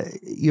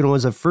 it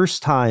was the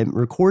first time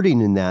recording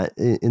in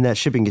that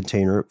shipping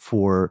container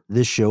for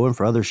this show and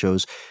for other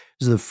shows. It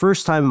was the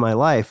first time in my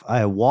life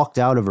I walked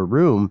out of a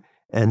room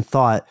and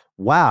thought,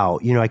 wow,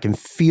 I can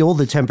feel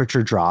the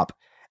temperature drop.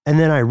 And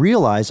then I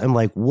realized, I'm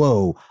like,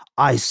 whoa,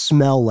 I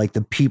smell like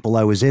the people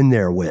I was in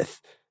there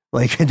with.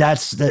 Like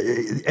that's,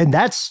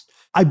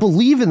 I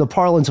believe in the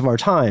parlance of our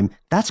time,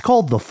 that's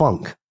called the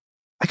funk.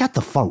 I got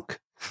the funk.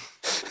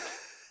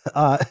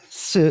 But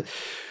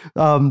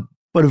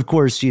of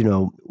course,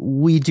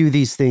 we do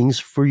these things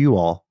for you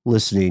all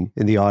listening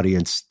in the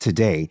audience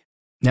today.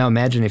 Now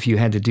imagine if you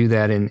had to do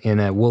that in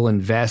a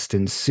woolen vest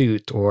and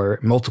suit or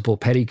multiple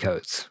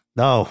petticoats.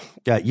 Oh,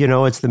 yeah,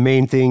 it's the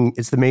main thing.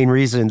 It's the main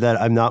reason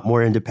that I'm not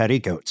more into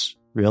petticoats,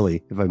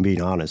 really, if I'm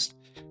being honest.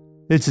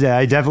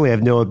 I definitely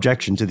have no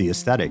objection to the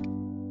aesthetic.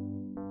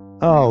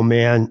 Oh,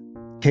 man.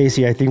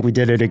 Casey, I think we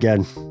did it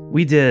again.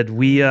 We did.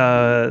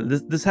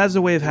 This has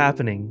a way of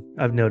happening,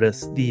 I've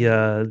noticed.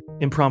 The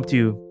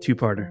impromptu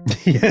two-parter.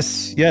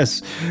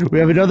 Yes. We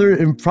have another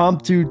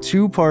impromptu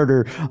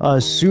two-parter,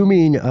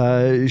 assuming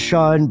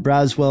Sean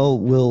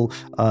Braswell will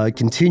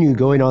continue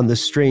going on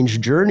this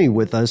strange journey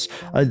with us.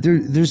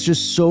 There's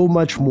just so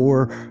much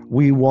more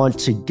we want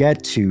to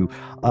get to.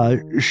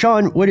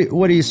 Sean, what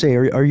do you say?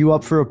 Are you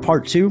up for a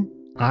part 2?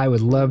 I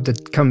would love to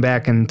come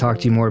back and talk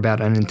to you more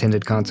about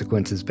unintended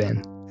consequences,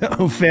 Ben.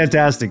 Oh,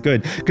 fantastic.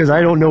 Good. Because I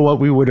don't know what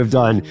we would have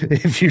done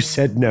if you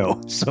said no.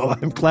 So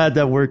I'm glad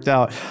that worked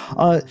out.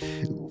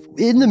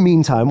 In the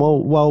meantime,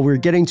 while we're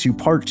getting to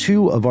part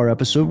 2 of our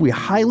episode, we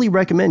highly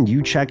recommend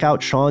you check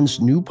out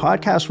Sean's new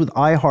podcast with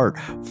iHeart,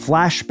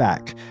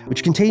 Flashback,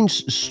 which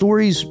contains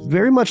stories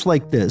very much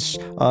like this,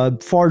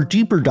 far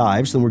deeper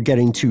dives than we're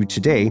getting to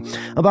today,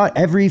 about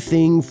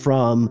everything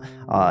from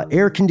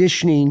air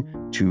conditioning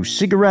to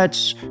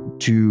cigarettes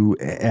to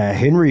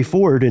Henry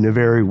Ford in a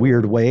very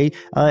weird way,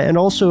 and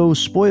also,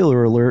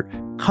 spoiler alert,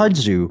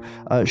 kudzu.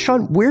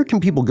 Sean, where can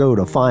people go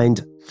to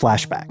find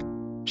Flashback?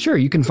 Sure,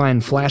 you can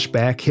find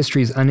Flashback,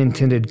 History's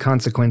Unintended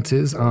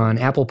Consequences on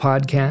Apple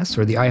Podcasts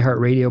or the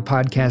iHeartRadio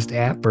podcast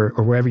app or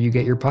wherever you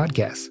get your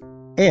podcasts.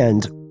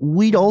 And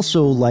we'd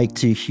also like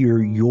to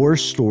hear your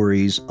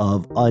stories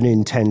of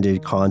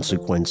unintended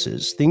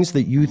consequences, things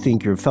that you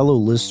think your fellow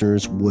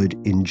listeners would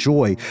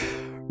enjoy.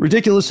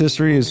 Ridiculous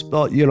History is,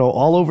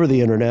 all over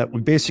the internet.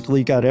 We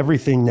basically got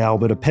everything now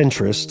but a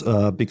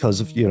Pinterest because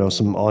of,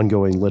 some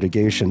ongoing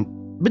litigation.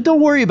 But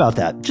don't worry about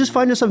that. Just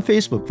find us on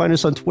Facebook, find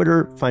us on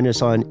Twitter, find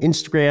us on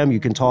Instagram.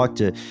 You can talk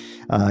to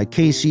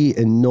Casey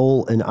and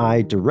Noel and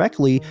I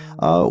directly.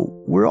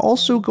 We're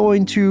also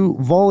going to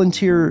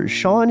volunteer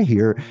Sean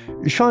here.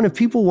 Sean, if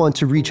people want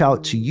to reach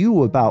out to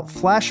you about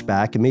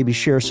Flashback and maybe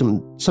share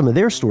some of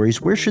their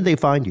stories, where should they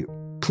find you?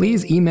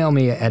 Please email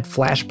me at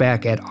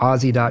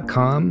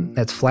flashback@ozy.com.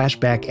 That's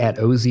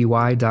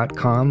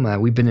flashback@ozy.com.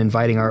 We've been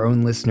inviting our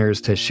own listeners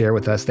to share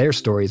with us their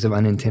stories of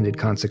unintended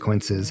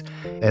consequences,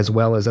 as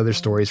well as other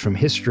stories from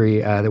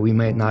history that we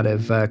might not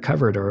have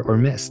covered or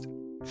missed.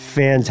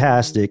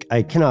 Fantastic.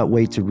 I cannot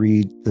wait to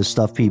read the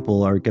stuff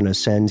people are going to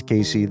send,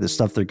 Casey, the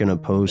stuff they're going to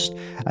post.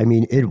 I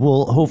mean, it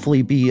will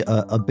hopefully be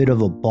a bit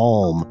of a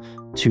balm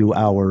to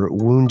our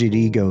wounded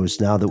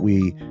egos now that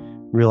we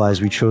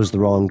realize we chose the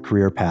wrong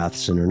career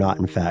paths and are not,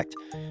 in fact,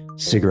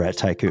 cigarette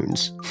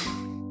tycoons.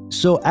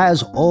 So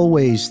as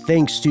always,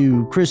 thanks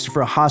to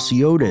Christopher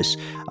Hasiotis,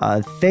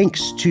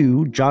 thanks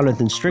to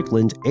Jonathan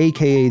Strickland,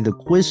 aka the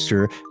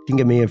Quizster. I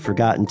think I may have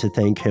forgotten to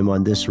thank him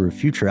on this or a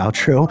future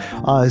outro.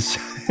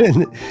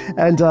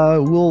 And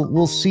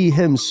we'll see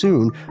him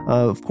soon.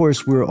 Of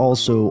course, we're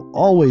also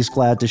always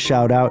glad to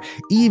shout out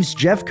Eves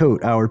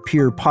Jeffcoat, our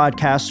peer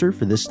podcaster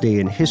for This Day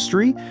in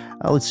History.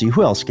 Let's see,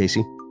 who else,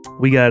 Casey?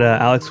 We got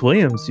Alex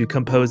Williams, who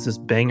composed this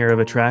banger of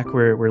a track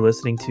we're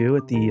listening to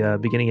at the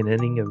beginning and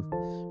ending of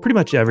pretty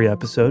much every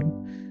episode.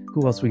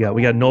 Who else we got?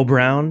 We got Noel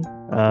Brown.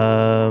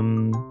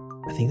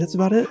 I think that's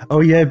about it.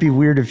 Oh yeah, it'd be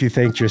weird if you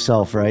thanked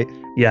yourself, right?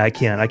 Yeah, I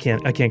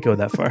can't go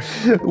that far.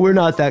 We're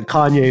not that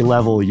Kanye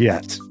level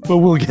yet, but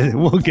we'll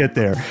get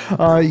there.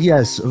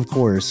 Yes, of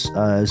course.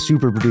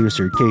 Super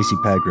producer Casey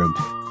Pegram.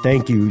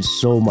 Thank you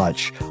so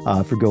much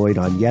for going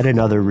on yet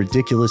another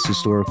ridiculous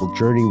historical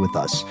journey with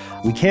us.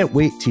 We can't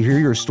wait to hear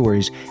your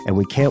stories, and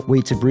we can't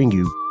wait to bring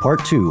you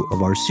part 2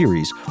 of our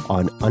series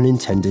on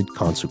unintended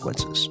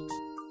consequences.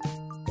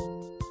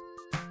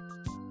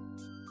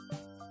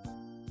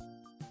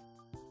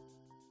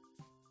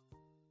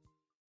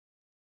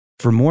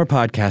 For more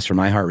podcasts from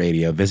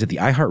iHeartRadio, visit the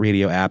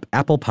iHeartRadio app,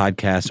 Apple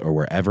Podcasts, or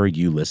wherever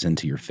you listen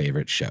to your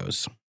favorite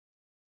shows.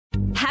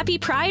 Happy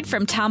Pride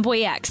from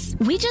Tomboy X.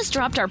 We just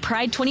dropped our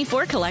Pride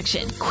 24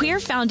 collection. Queer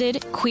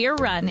founded, queer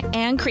run,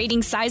 and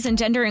creating size and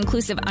gender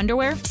inclusive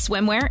underwear,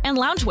 swimwear, and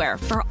loungewear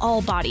for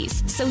all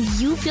bodies, so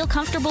you feel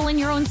comfortable in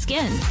your own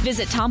skin.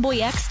 Visit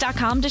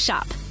tomboyx.com to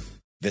shop.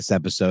 This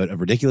episode of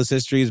Ridiculous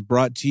History is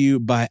brought to you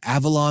by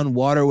Avalon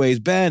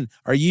Waterways. Ben,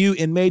 are you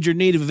in major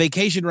need of a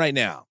vacation right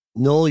now?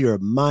 Noel, you're a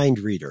mind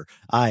reader.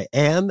 I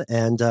am,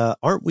 and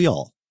aren't we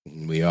all?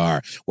 We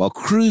are. While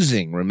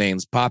cruising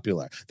remains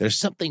popular, there's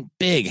something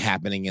big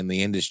happening in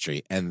the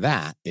industry, and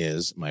that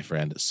is, my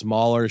friend,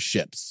 smaller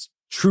ships.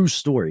 True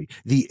story.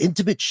 The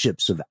intimate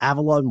ships of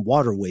Avalon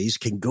Waterways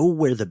can go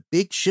where the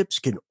big ships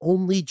can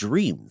only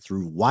dream,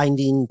 through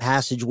winding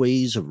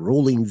passageways of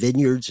rolling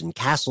vineyards and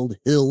castled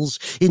hills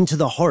into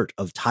the heart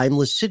of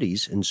timeless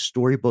cities and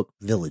storybook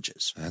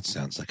villages. That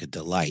sounds like a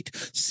delight.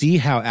 See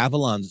how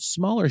Avalon's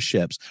smaller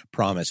ships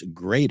promise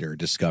greater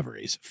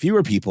discoveries,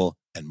 fewer people,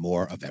 and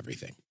more of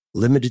everything.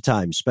 Limited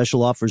time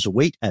special offers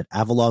await at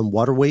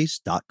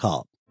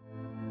avalonwaterways.com.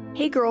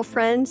 Hey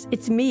girlfriends,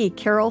 it's me,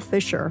 Carol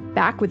Fisher,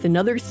 back with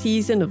another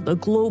season of the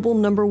global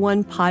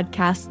 #1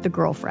 podcast, The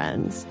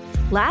Girlfriends.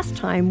 Last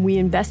time, we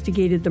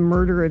investigated the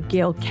murder of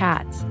Gail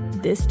Katz.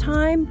 This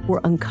time, we're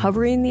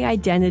uncovering the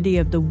identity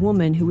of the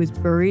woman who was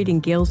buried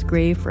in Gail's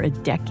grave for a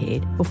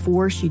decade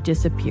before she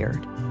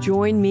disappeared.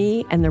 Join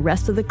me and the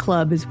rest of the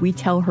club as we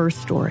tell her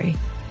story.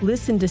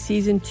 Listen to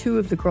Season 2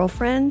 of The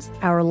Girlfriends,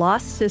 Our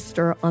Lost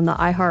Sister on the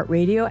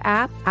iHeartRadio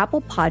app,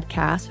 Apple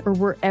Podcasts, or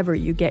wherever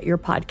you get your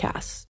podcasts.